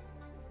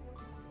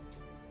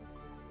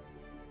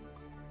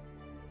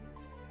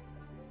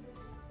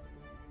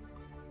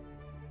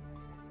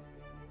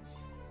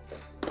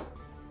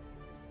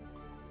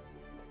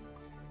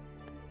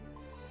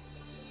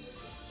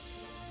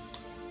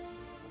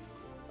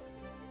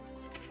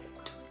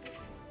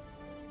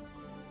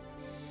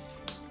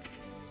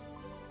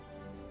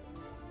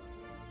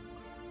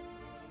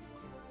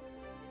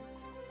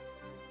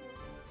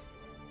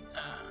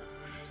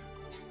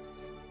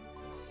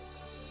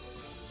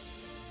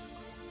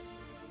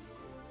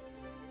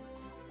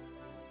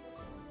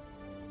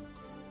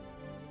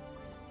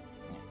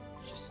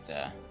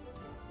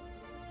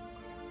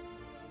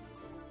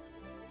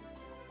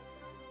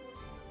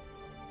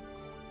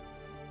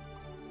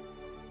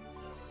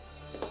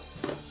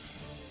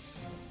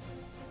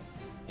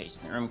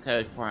 Pasting the room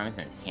code for him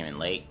since he came in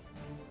late.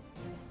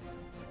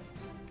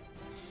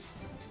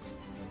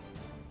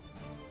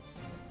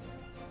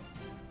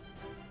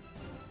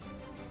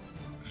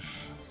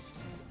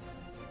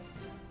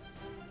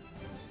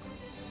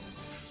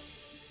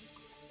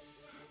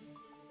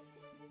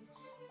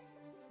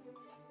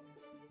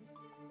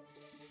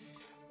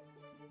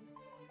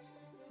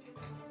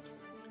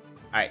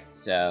 Alright,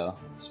 so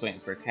just waiting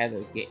for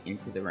Kylo to get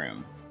into the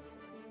room.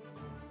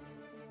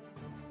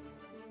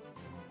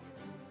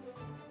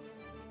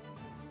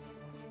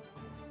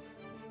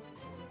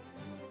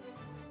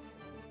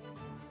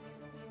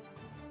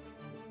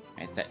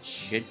 Alright, that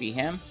should be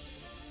him.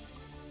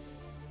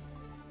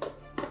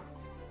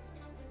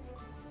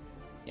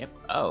 Yep,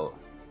 oh.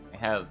 I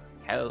have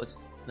Kylo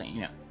looks,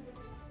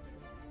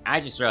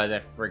 I just realized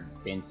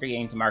I've been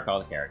forgetting to mark all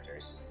the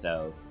characters,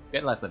 so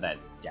good luck with that,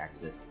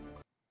 Jaxus.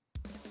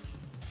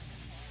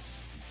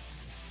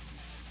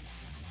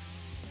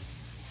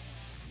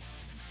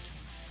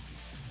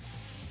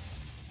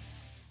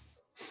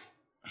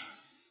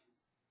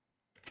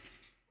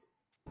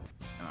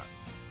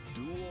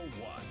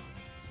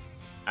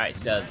 Alright,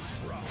 so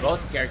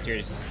both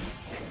characters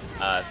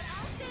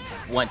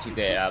want to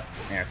get up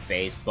in their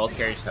phase. Both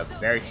characters have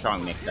very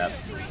strong mix-up.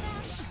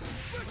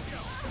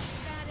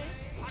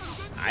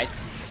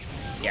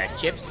 Yeah,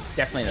 Chip's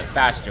definitely the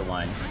faster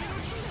one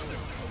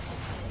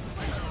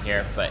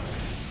here, but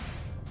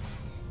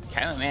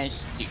Kylo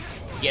managed to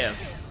get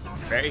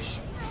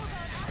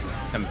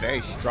some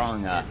very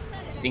strong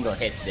single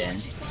hits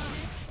in.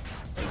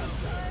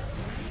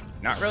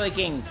 Not really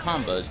getting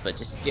combos, but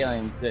just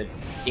dealing good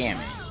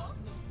damage.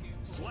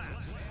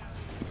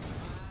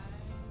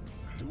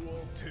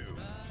 Duel 2.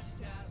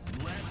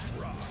 Let's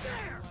rock.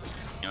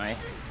 Anyway,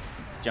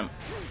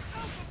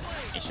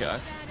 H-Shock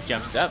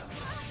jumps up,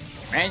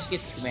 managed to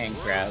get the command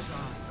grab,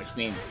 which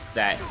means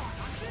that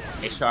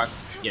H-Shock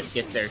just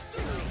gets their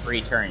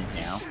free turn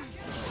now.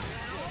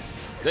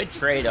 Good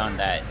trade on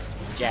that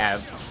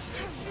jab.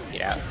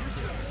 Get out.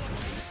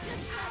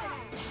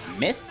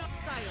 Miss?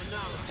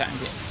 Time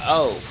to,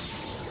 oh,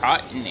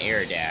 caught in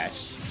air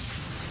dash.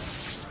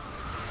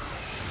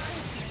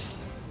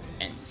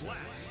 And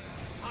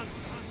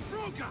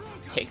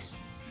takes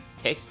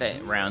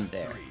that round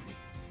there.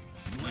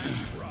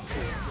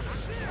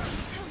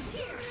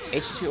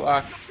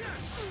 H2O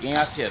getting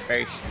up to a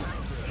very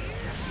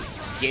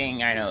getting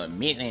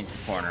immediately into the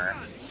corner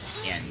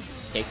and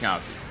taking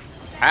off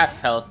half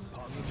health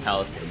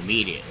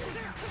immediately.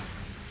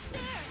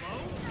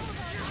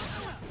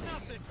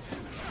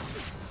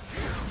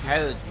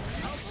 Kylo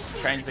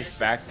trying to push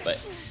back, but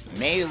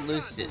may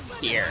lose it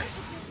here.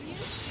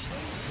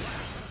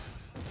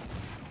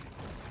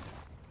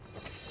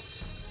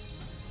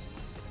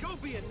 Go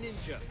be a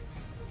ninja.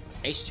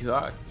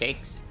 H2O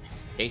takes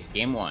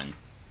game 1.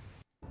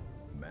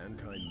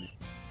 Mankind.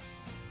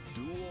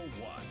 Duel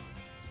 1.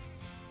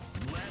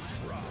 Let's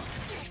rock.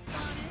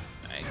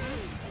 Right.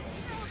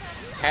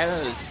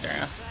 Kylo's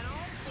starting off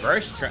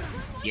first try,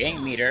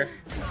 getting meter,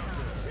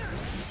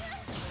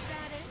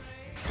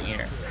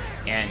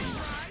 and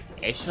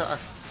H2O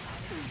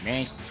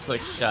managed to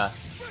push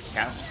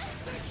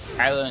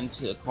Kylo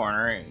into the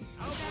corner.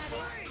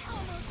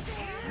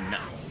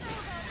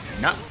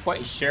 Not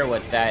quite sure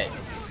what that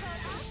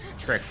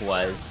trick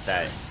was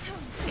that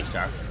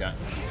H2O was going.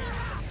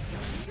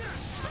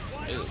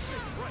 Ooh.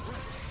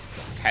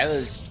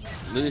 Kylo's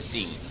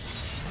losing.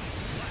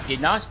 Did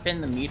not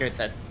spin the meter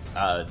that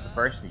the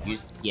burst was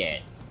used to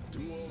get.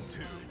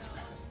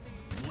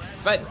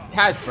 But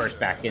has burst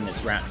back in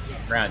this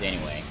round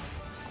anyway.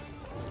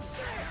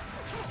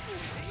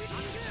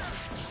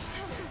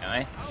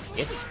 Anyway,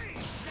 it's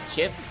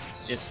Chip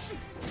is just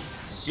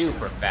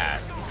super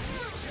fast.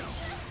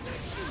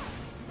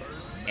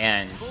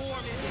 And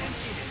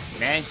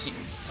managed to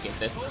get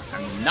this.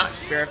 I'm not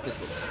sure if this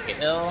will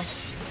kill.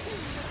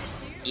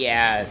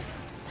 Yeah,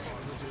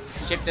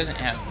 Chip doesn't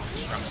have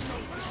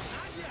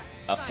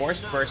a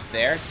force burst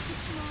there.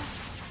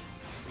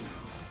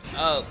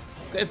 Oh,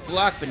 good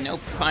block, but no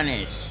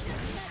punish.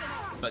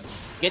 But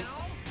gets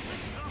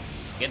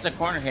a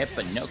corner hit,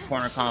 but no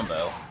corner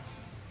combo.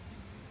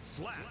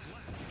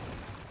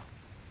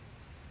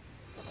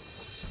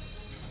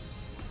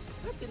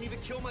 That didn't even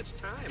kill much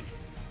time.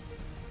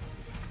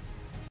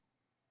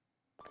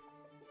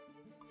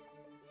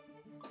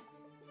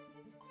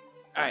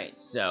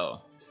 Alright,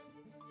 so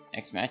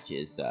next match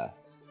is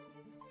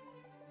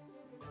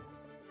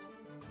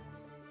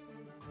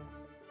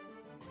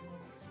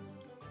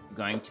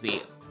going to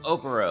be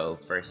Oboro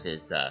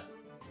versus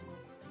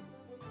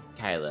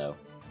Kylo.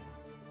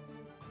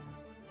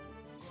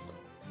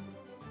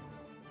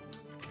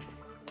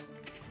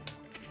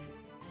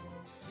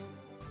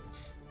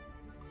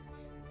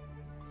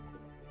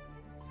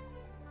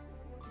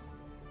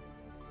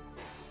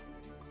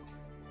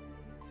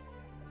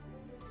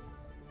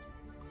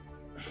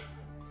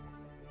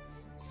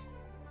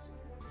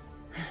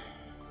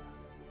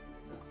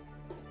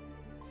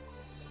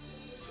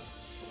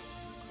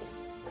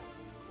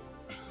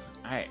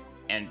 Alright,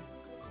 and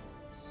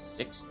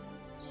 16.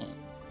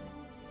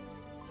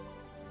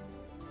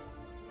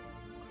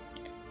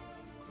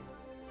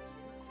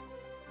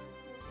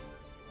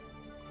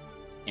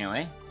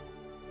 Anyway.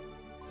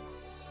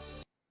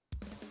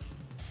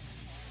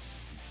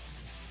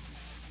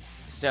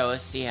 So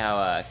let's see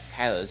how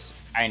Kylo's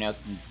can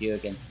do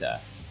against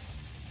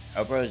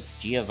Oboro's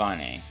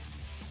Giovanni.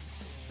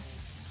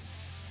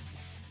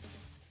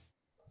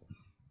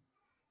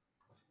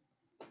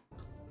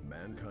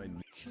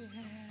 Mankind.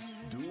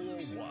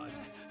 Duel 1.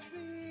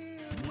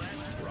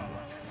 Let's rock.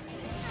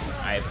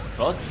 I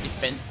both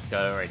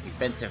go a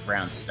defensive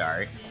round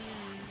start.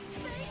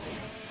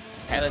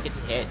 Kylo gets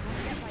hit,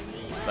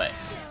 but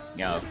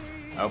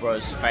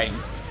Oboro's fighting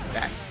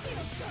back.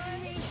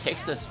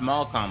 Takes a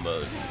small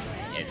combo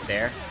in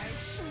there.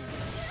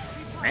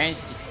 Managed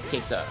to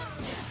take up.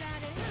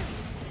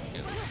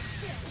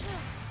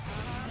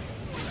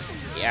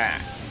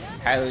 Yeah,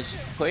 Kylo's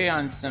putting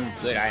on some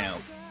good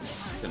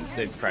some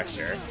good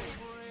pressure,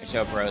 which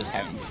Oboro's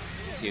having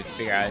to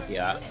figure out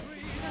the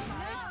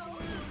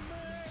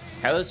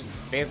Kylo's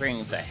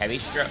favoring the heavy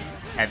stroke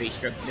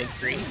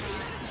victory,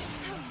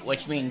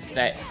 which means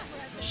that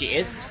she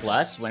is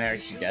plus whenever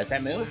she does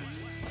that move,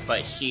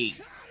 but she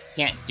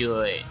can't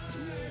do it.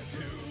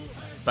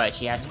 But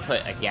she has to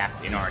put a gap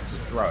in order to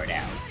throw it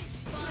out.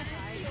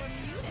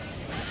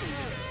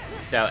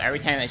 So every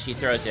time that she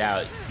throws it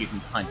out, you can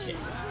punch it.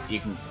 You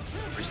can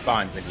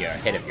respond with your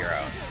hit of your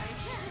own.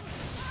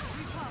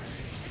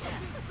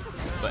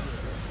 But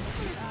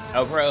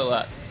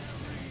Oboro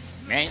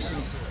managed to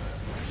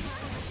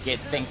get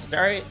things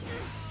started,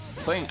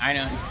 putting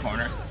Aino in the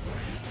corner.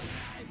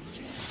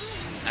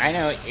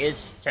 Aino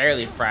is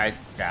fairly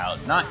fragile,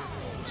 not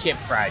chip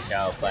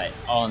fragile, but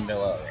all in the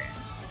low range.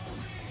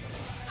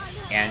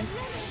 And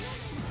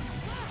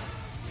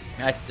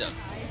that's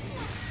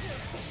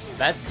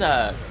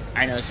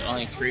Aino's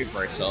only true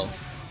reversal.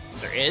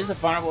 There is a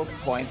vulnerable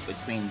point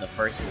between the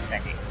first and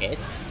second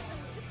hits,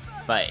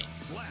 but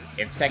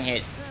if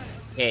second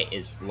hit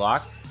is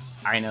blocked,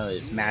 Aino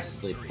is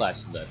massively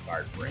plus the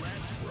guard for it.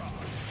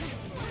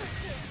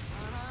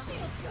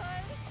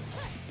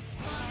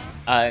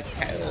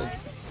 Kylo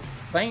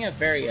playing a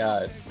very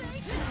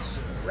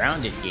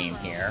rounded game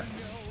here,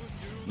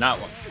 not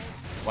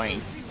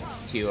wanting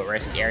to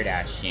arrest air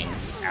dashing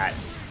at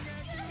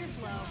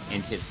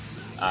into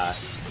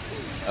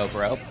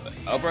Obro. But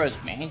Obro's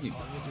managing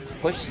to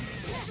push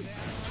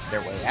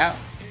their way out.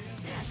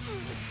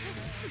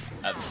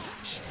 A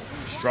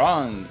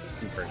strong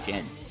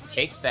conversion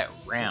takes that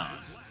round.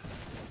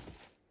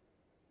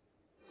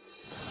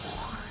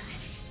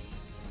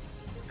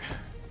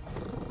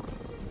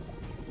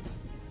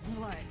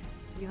 What?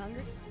 You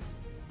hungry?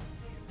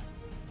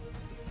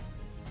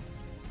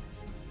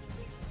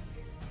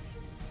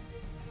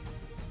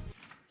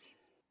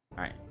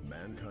 Alright.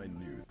 Mankind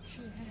knew.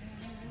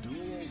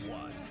 Duel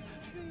 1.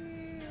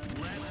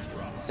 Let's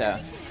rock. So,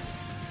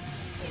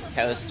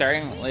 I was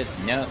starting with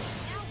no.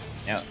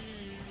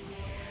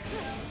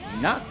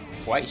 Not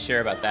quite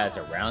sure about that as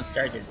a round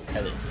start, just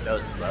because it's so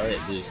slow it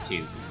loses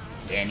to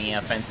any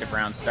offensive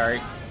round start.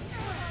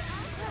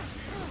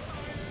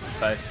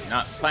 But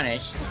not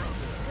punished.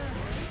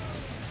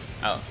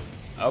 Oh,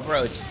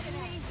 Obro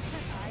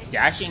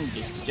dashing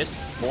just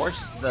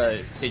forced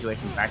the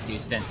situation back to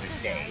center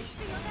stage.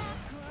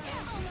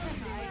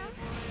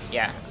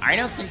 Yeah, I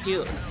know can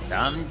do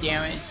some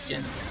damage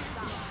in,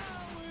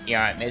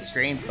 at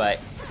midstream, but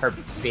her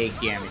big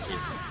damage is,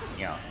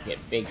 get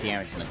big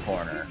damage in the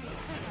corner.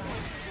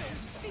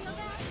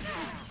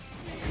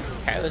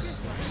 Kylo's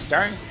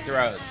starting to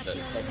throw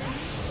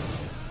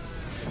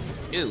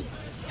the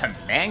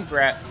command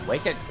grab,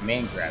 wake up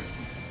command grab.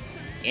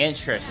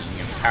 Interesting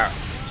power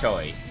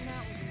choice.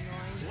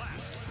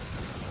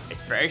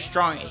 It's very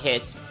strong at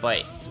hits,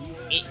 but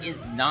it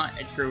is not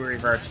a true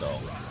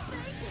reversal.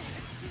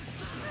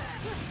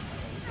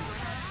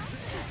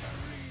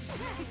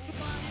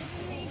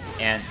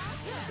 And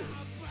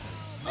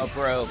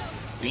Obro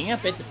being a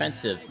bit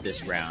defensive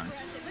this round.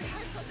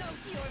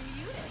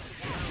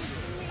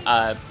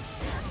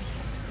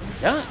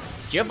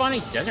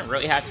 Giovanni doesn't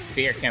really have to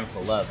fear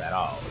Chemical Love at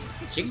all.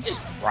 She can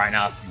just run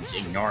up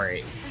and ignore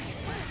it.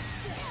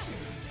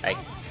 Like,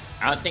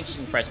 I don't think she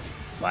can press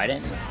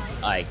buttons,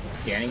 like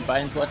standing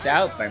buttons what's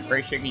out, but I'm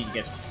pretty sure you can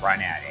just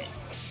run at it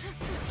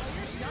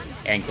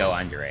and go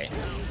under it.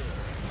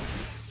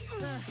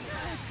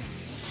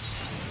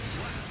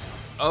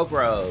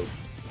 Obro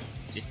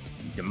just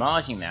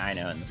demolishing the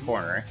Ino in the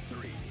corner.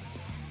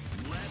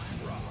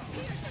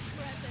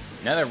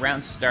 Another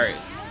round start.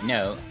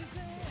 No.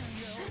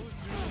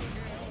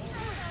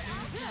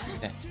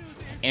 Okay.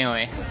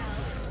 Anyway,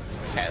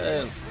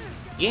 Kylo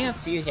getting a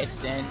few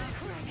hits in.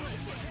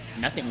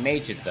 Nothing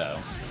major though.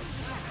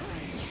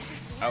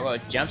 Obro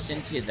jumps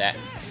into that.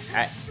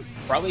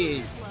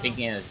 Probably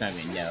thinking it's gonna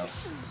be no.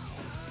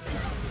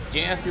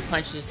 Doing a few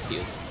punches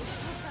to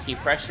keep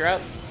pressure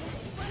up.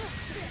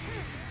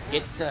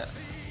 Takes a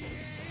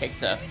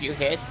few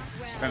hits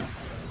from.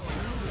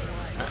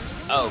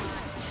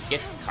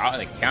 Gets caught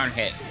in the counter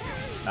hit.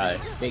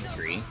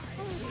 Victory.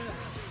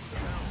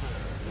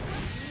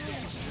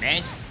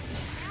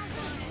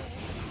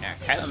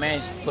 Kylo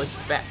managed to push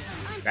back.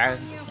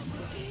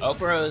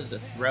 Obro's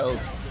throw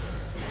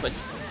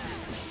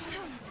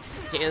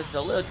takes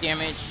a little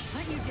damage.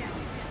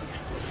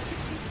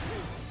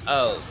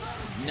 Oh,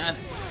 not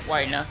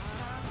quite enough.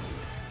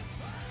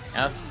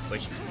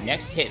 Which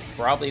next hit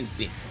probably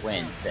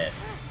wins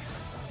this.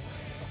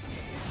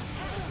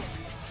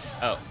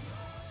 Oh.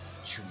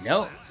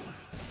 No.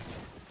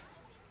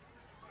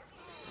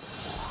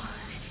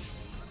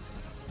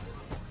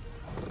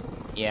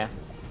 Yeah.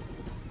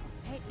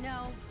 Hey,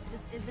 no,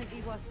 this isn't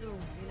Iguazu,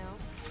 you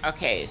know?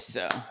 Okay,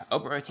 so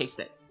Obro takes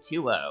that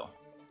 2-0.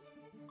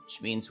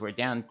 Which means we're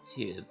down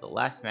to the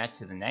last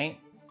match of the night.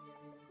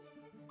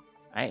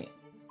 Alright.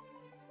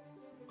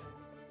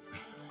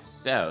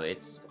 So,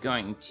 it's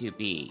going to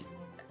be...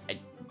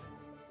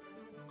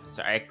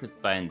 Sorry, I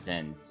clicked buttons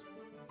and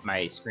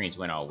my screens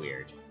went all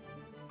weird.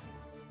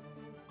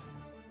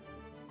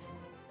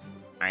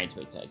 I need to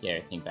wait till I get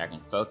everything back in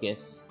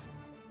focus.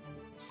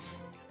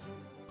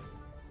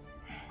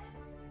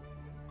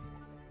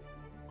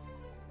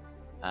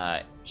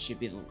 Should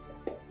be the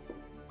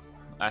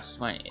last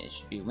one. It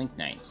should be Link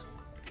Knights.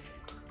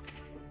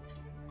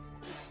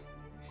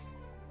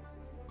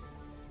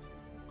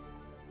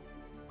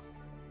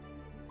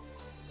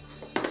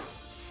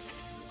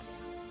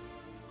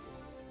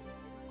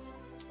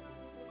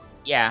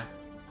 Yeah,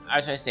 I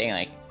was just saying,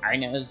 like,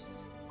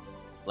 Ino's,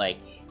 like,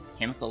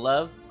 Chemical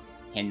Love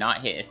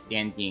cannot hit a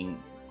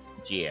standing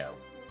Geo.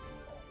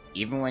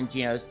 Even when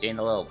Gino's doing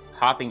the little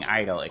popping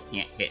idol, it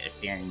can't hit a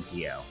standing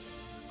Geo.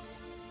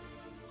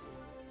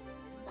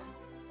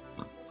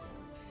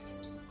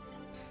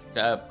 It's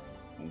a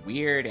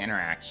weird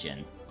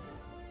interaction.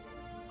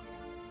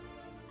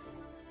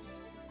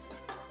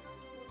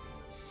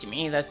 To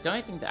me, that's the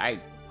only thing that I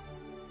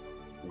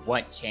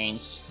want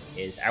changed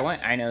is I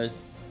want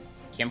Ino's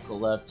Chemical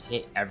Love to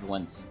hit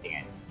everyone's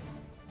stand.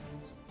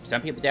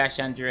 Some people dash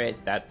under it,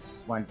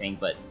 that's one thing,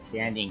 but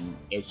standing,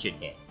 it should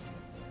hit.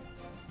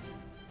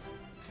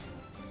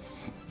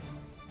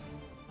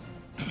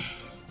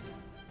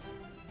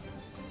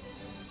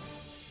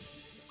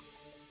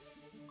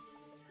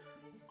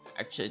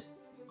 Actually...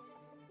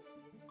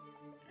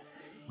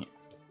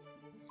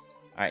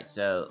 Alright,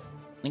 so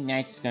Link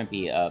Knights is going to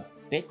be a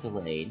bit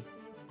delayed.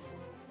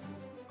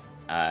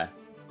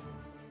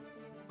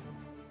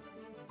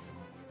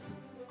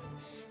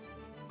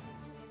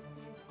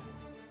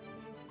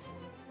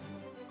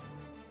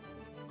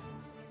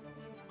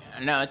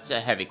 No, it's a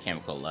heavy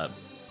chemical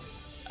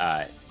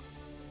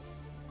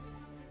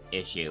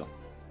issue.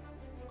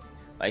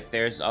 Like,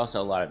 there's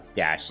also a lot of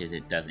dashes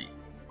it doesn't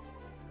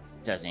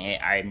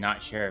hit. I'm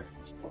not sure if...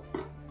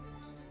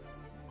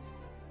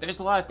 There's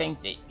a lot of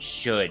things it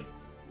should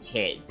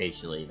hit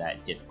visually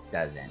that just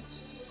doesn't.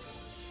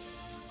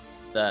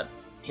 The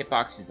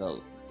hitbox is a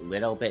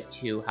little bit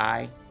too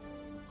high.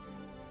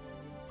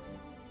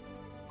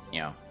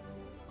 You know.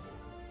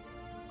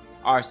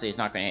 Obviously, it's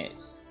not going to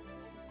hit,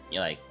 you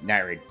know, like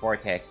Night Raid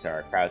Vortex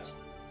or a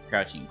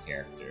crouching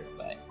character,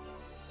 but...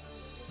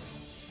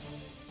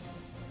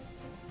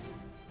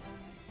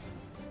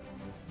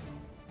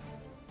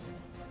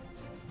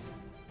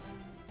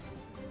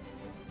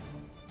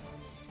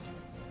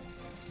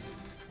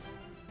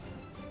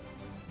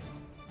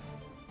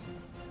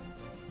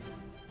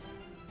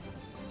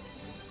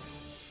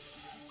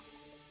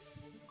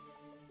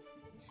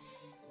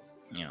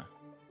 Yeah.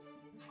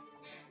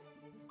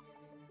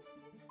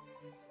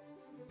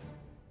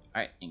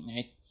 Alright,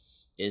 Ignite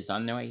is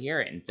on their way here,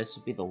 and this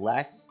will be the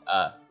last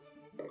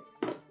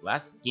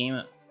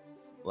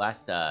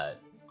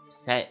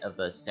set of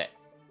the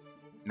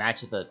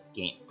match of the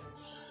game.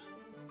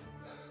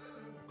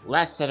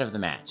 Last set of the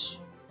match.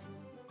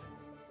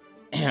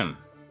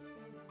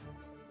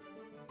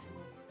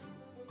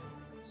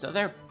 So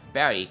they're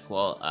about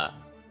equal.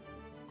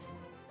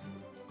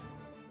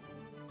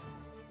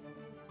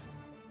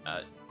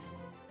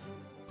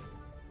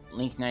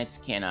 Link Knights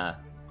can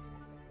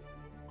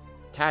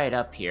tie it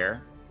up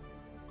here.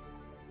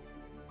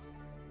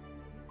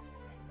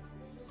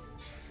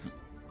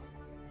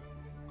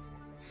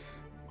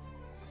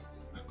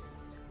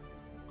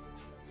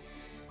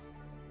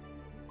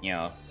 You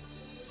know,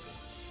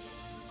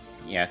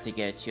 you have to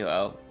get a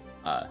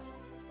 2-0.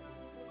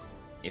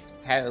 If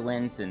Tyler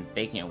wins, then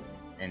they can,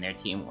 and their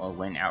team will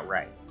win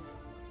outright.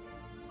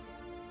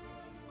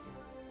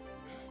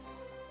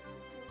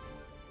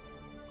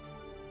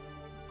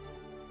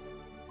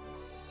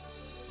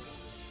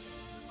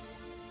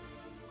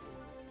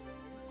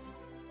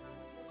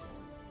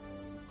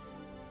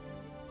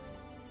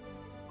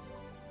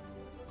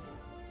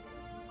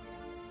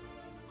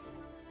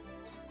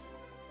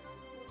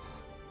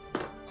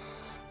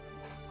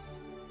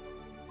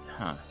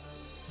 Huh.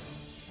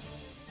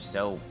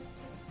 Still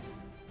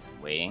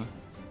waiting.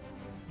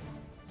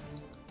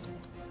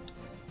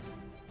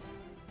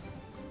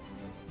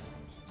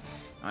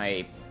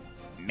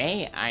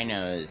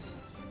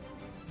 Ino's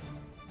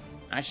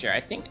not sure.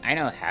 I think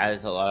Ino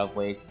has a lot of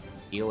ways to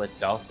deal with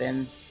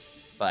dolphins,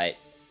 but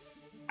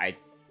I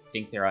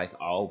think they're like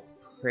all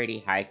pretty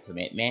high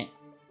commitment.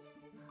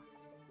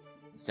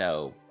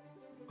 So,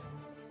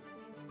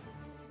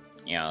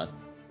 you know,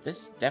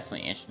 this is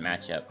definitely an interesting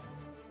matchup.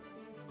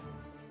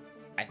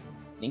 I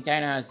think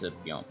Ino has a,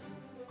 you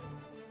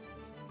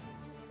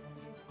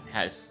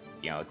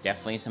know,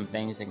 definitely some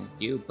things it can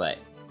do, but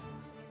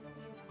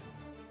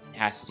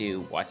has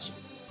to watch,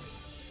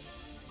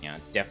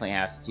 definitely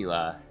has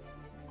to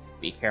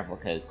be careful,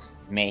 because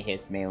May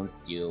hits may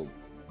do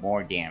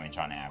more damage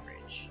on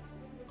average.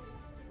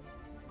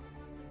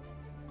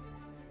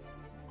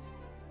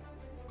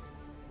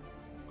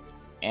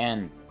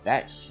 And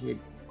that should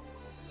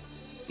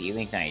be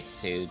Link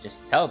Knights, who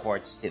just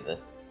teleports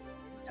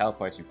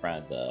in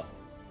front of the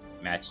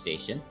match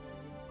station.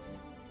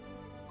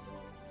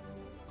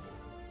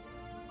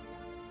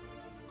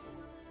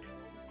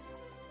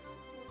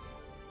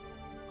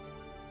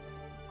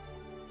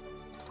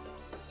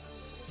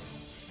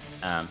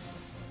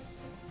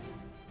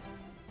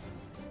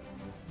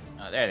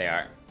 Oh, there they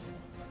are.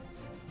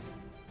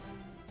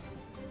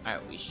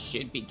 Alright, we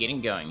should be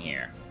getting going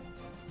here.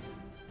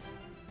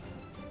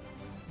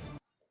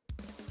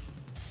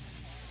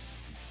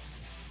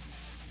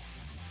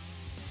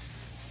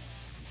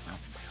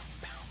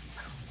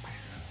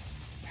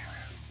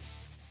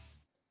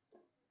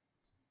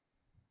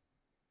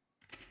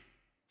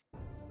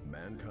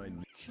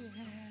 Mankind.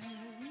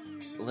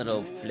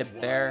 Little flip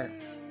there.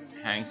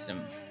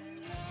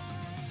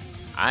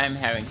 I'm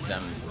having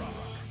some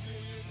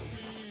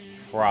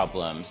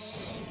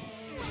problems.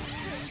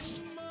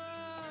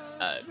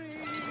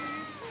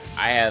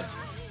 I have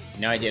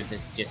no idea if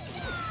this is just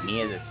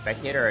me as a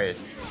spectator or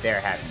if they're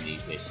having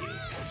these issues.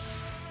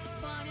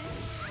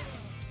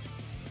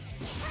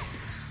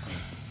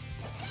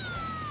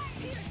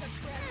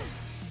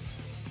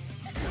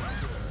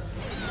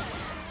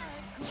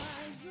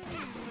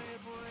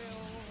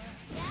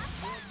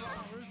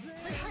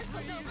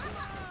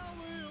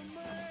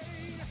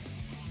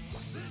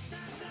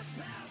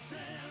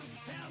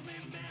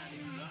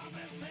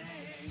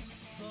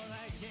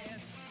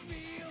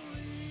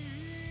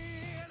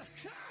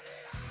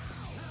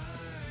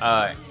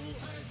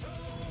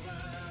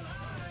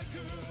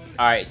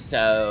 Alright,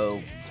 so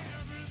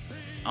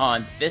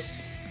on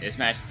this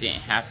match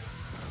there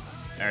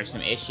are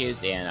some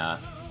issues, and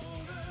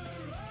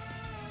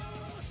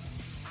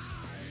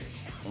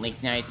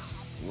Link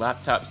Knights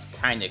laptop's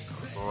kind of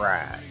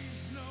crashed.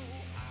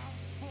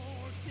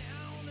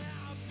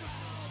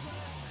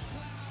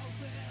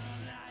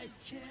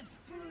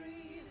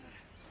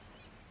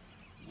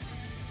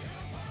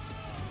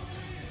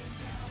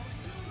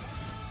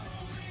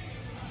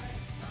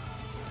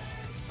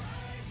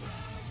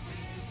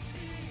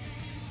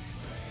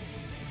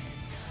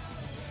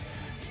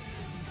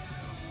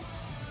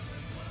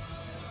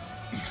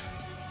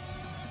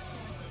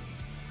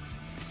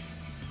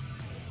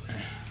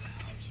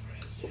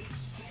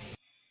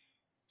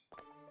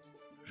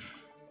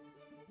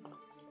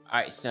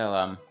 Alright,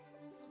 so,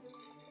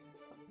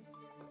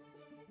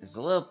 there's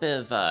a little bit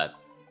of a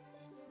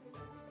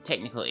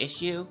technical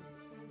issue.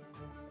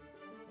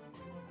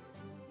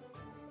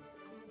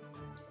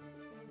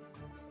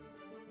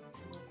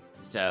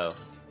 So,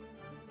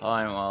 hold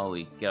on while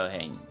we go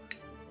ahead and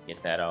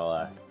get that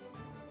all,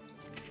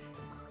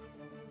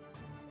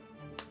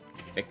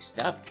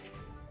 fixed up.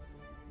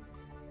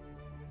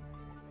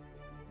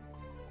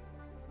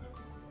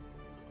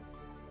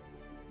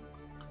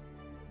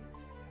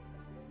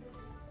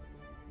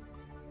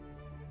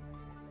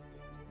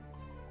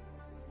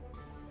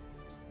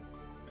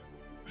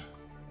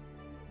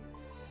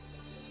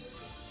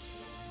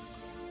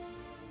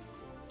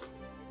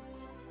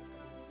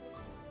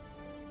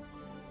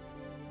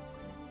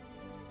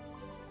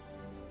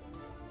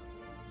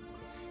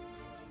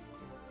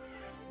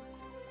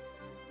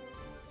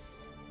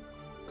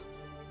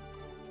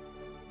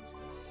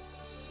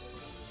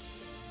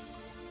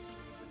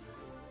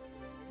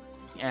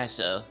 Yeah,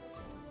 so,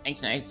 thanks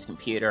to tonight's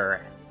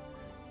computer,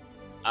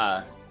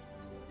 had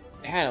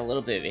a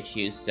little bit of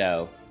issues,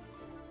 so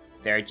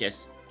they're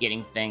just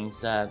getting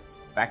things,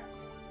 back.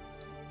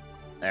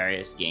 They're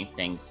just getting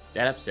things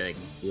set up so they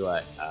can do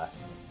it,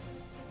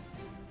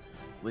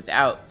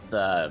 without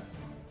the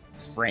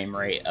frame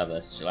rate of a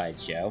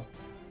slideshow.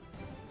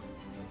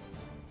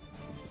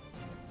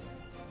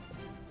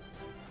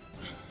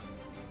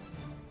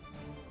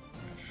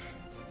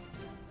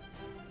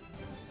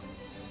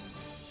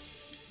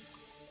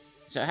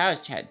 So how is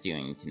chat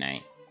doing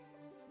tonight?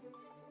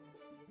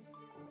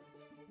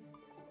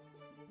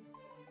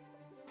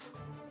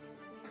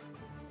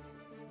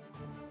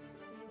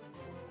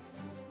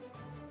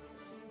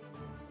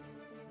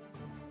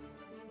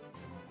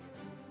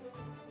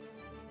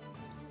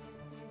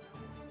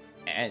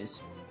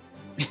 As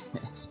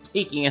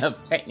speaking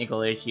of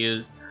technical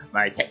issues,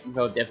 my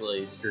technical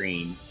difficulty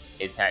screen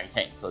is having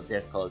technical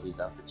difficulties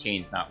of the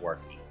chains not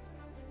working.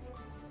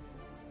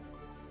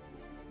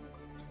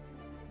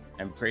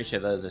 I'm pretty sure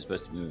those are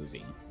supposed to be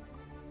moving.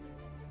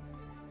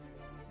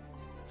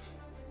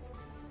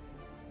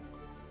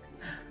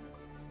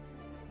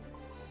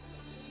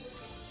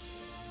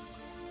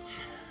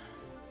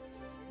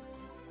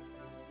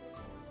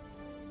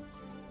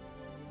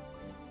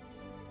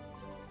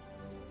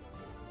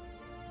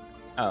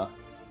 Oh,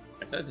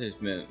 I thought this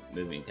was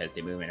moving because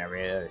they move in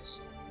every other.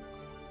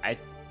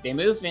 They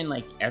move in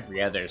like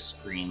every other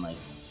screen, like,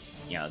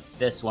 you know,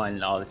 this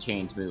one, all the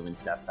chains move and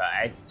stuff. So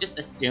I just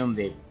assumed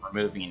they were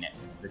moving in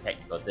the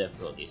technical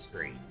difficulty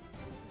screen.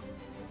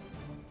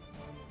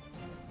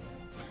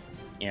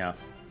 You know.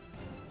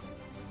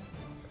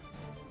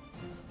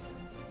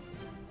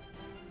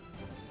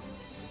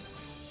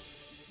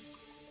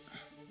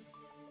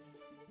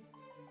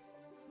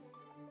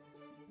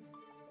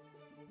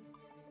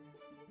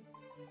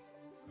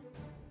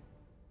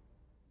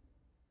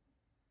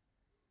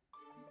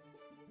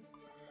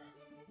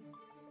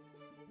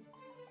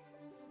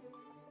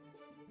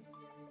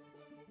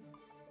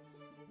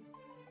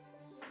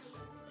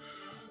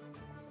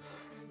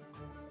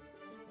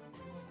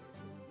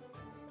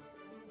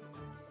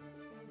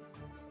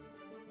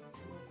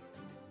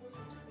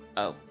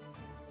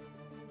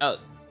 Oh.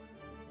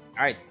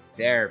 Alright,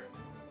 they're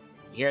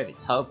here. They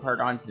teleport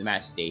onto the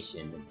match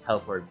station and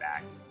teleport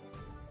back.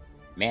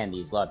 Man,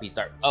 these lobbies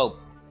are... Oh,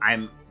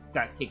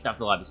 got kicked off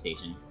the lobby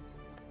station.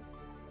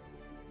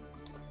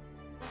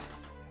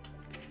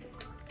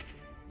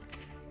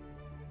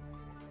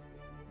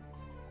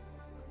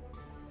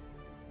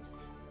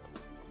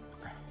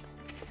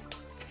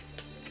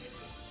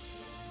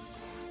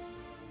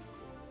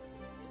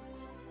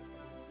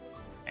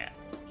 Yeah,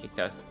 kicked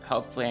off.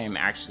 Hopefully I'm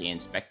actually in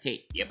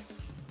spectate. Yep.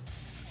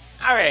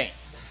 Alright.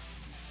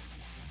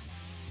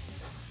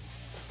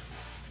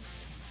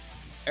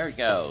 There we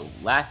go.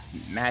 Last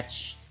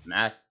match,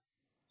 last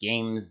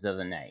games of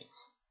the night.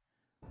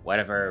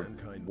 Whatever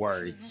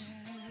words.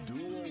 Duel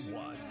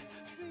 1.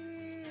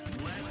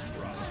 Let's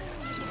rock.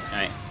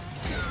 Alright.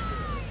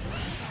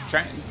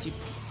 Trying to...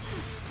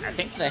 I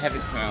think the heavy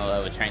criminal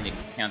level trying to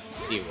count the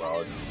Sea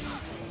World.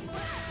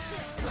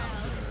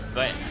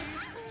 But...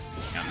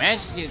 I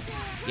managed to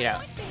get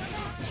out.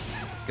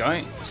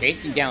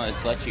 Chasing down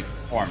this electric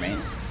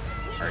performance.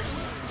 Or...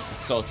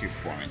 sultry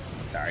performance,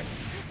 sorry.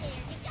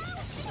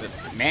 But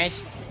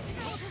managed...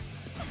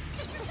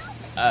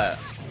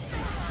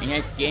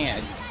 managed getting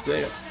a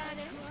good...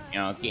 You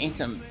know, getting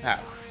some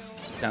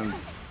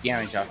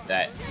damage off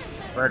that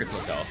vertical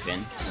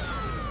dolphin.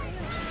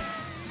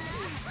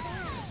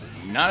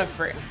 Not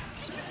afraid.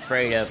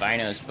 afraid of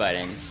Ino's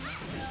buttons.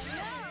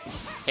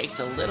 Takes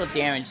a little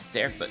damage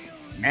there, but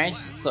managed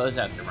to close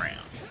out the round.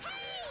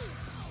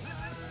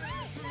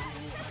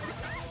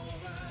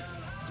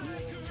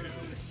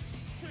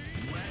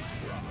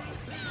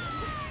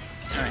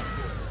 Alright.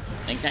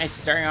 Link Knight's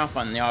starting off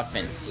on the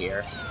offense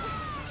here.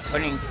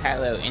 Putting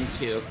Kylo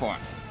into a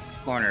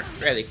corner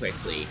fairly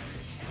quickly.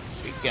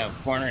 We go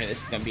corner, this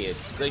is going to be a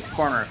good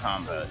corner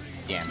combo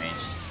damage.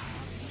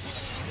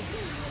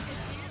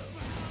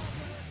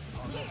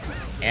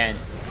 And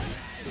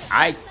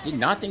I did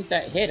not think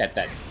that hit at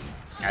that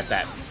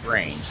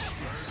range.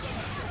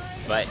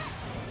 But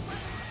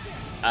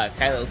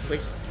Kylo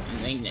pushed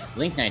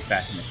Link Knight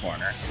back in the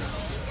corner.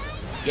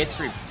 Gets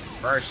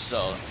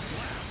reversal.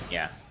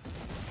 Yeah.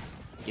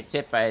 Gets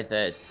hit by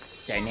the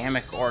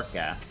dynamic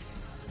Orca.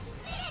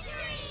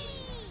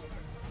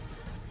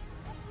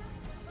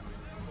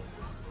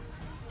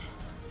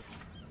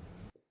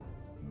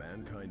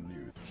 Mankind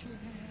knew.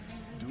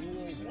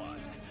 Duel 1.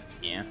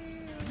 Yeah.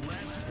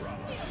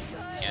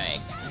 Yeah,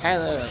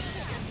 Kylo.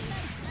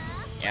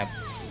 Yeah,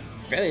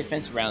 fairly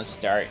defensive round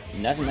start.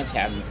 Nothing much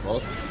happened.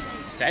 Both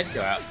decided to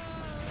go out.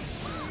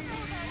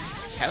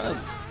 Kylo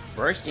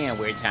bursting at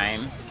a weird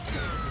time,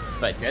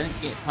 but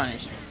doesn't get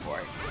punished for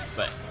it.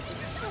 But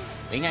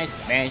Link Knight's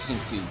managing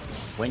to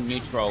win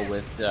neutral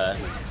with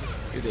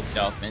 2 good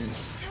Dolphins.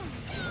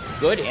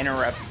 Good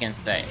interrupt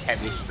against that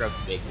heavy stroke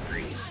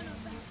victory.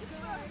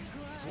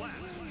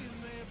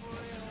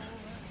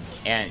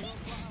 And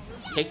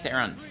takes that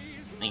round.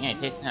 Link Knight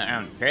takes that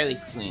round fairly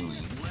cleanly.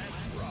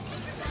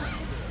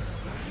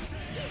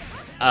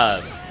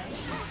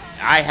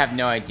 I have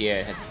no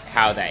idea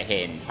how that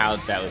hit and how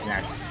that was an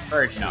actual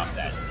conversion off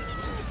that.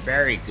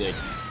 Very good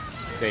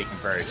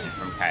conversion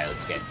from Kylo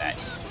to get that.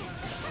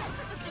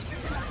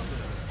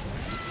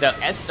 So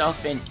S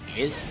Dolphin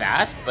is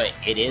fast, but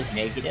it is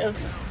negative,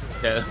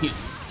 so you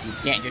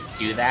can't just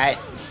do that.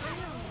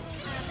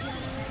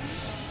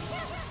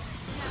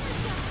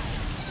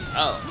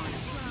 Oh,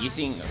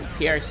 using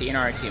PRC in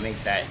order to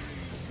make that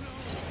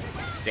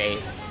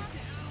safe.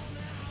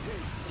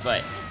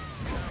 But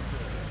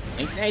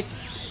Link Knight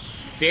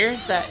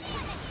fears that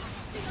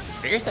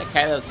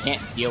Kylo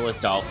can't deal with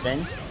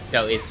Dolphin,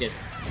 so it just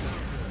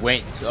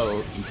went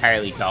to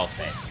entirely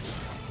Dolphin.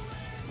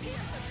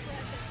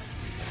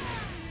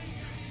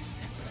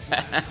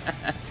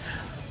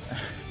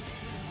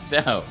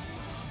 So,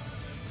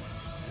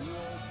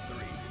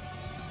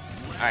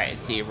 alright,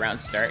 see,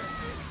 round start.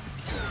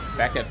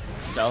 Back up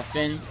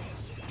Dolphin.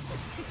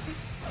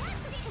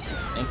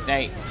 Link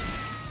Knight.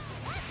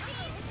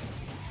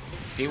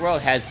 SeaWorld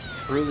has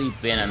truly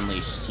been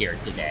unleashed here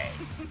today,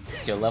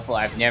 to a level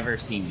I've never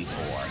seen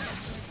before.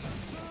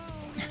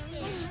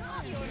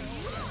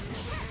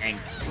 And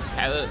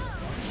Kylo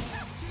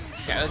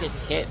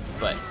gets hit,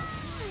 but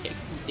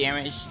takes some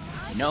damage,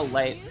 no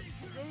life.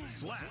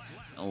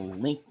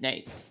 Link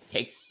Knight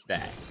takes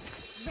that.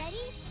 Ready,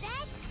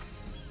 set.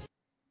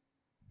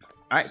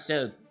 Alright,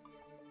 so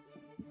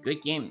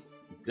good game,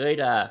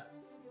 good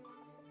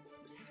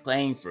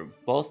playing for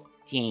both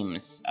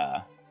teams.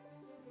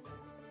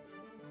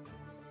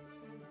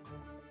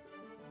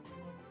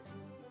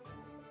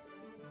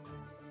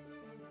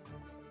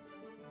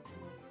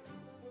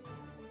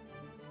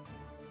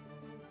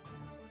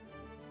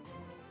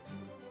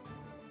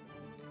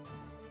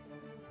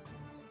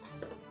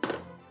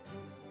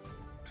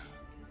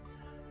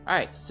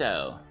 Alright,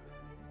 so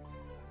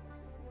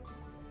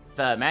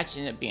the match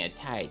ended up being a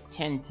tie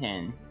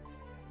 10-10.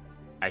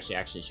 I should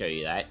actually show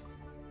you that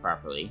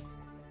properly.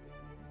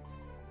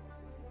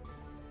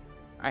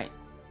 Alright,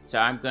 so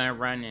I'm gonna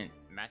run in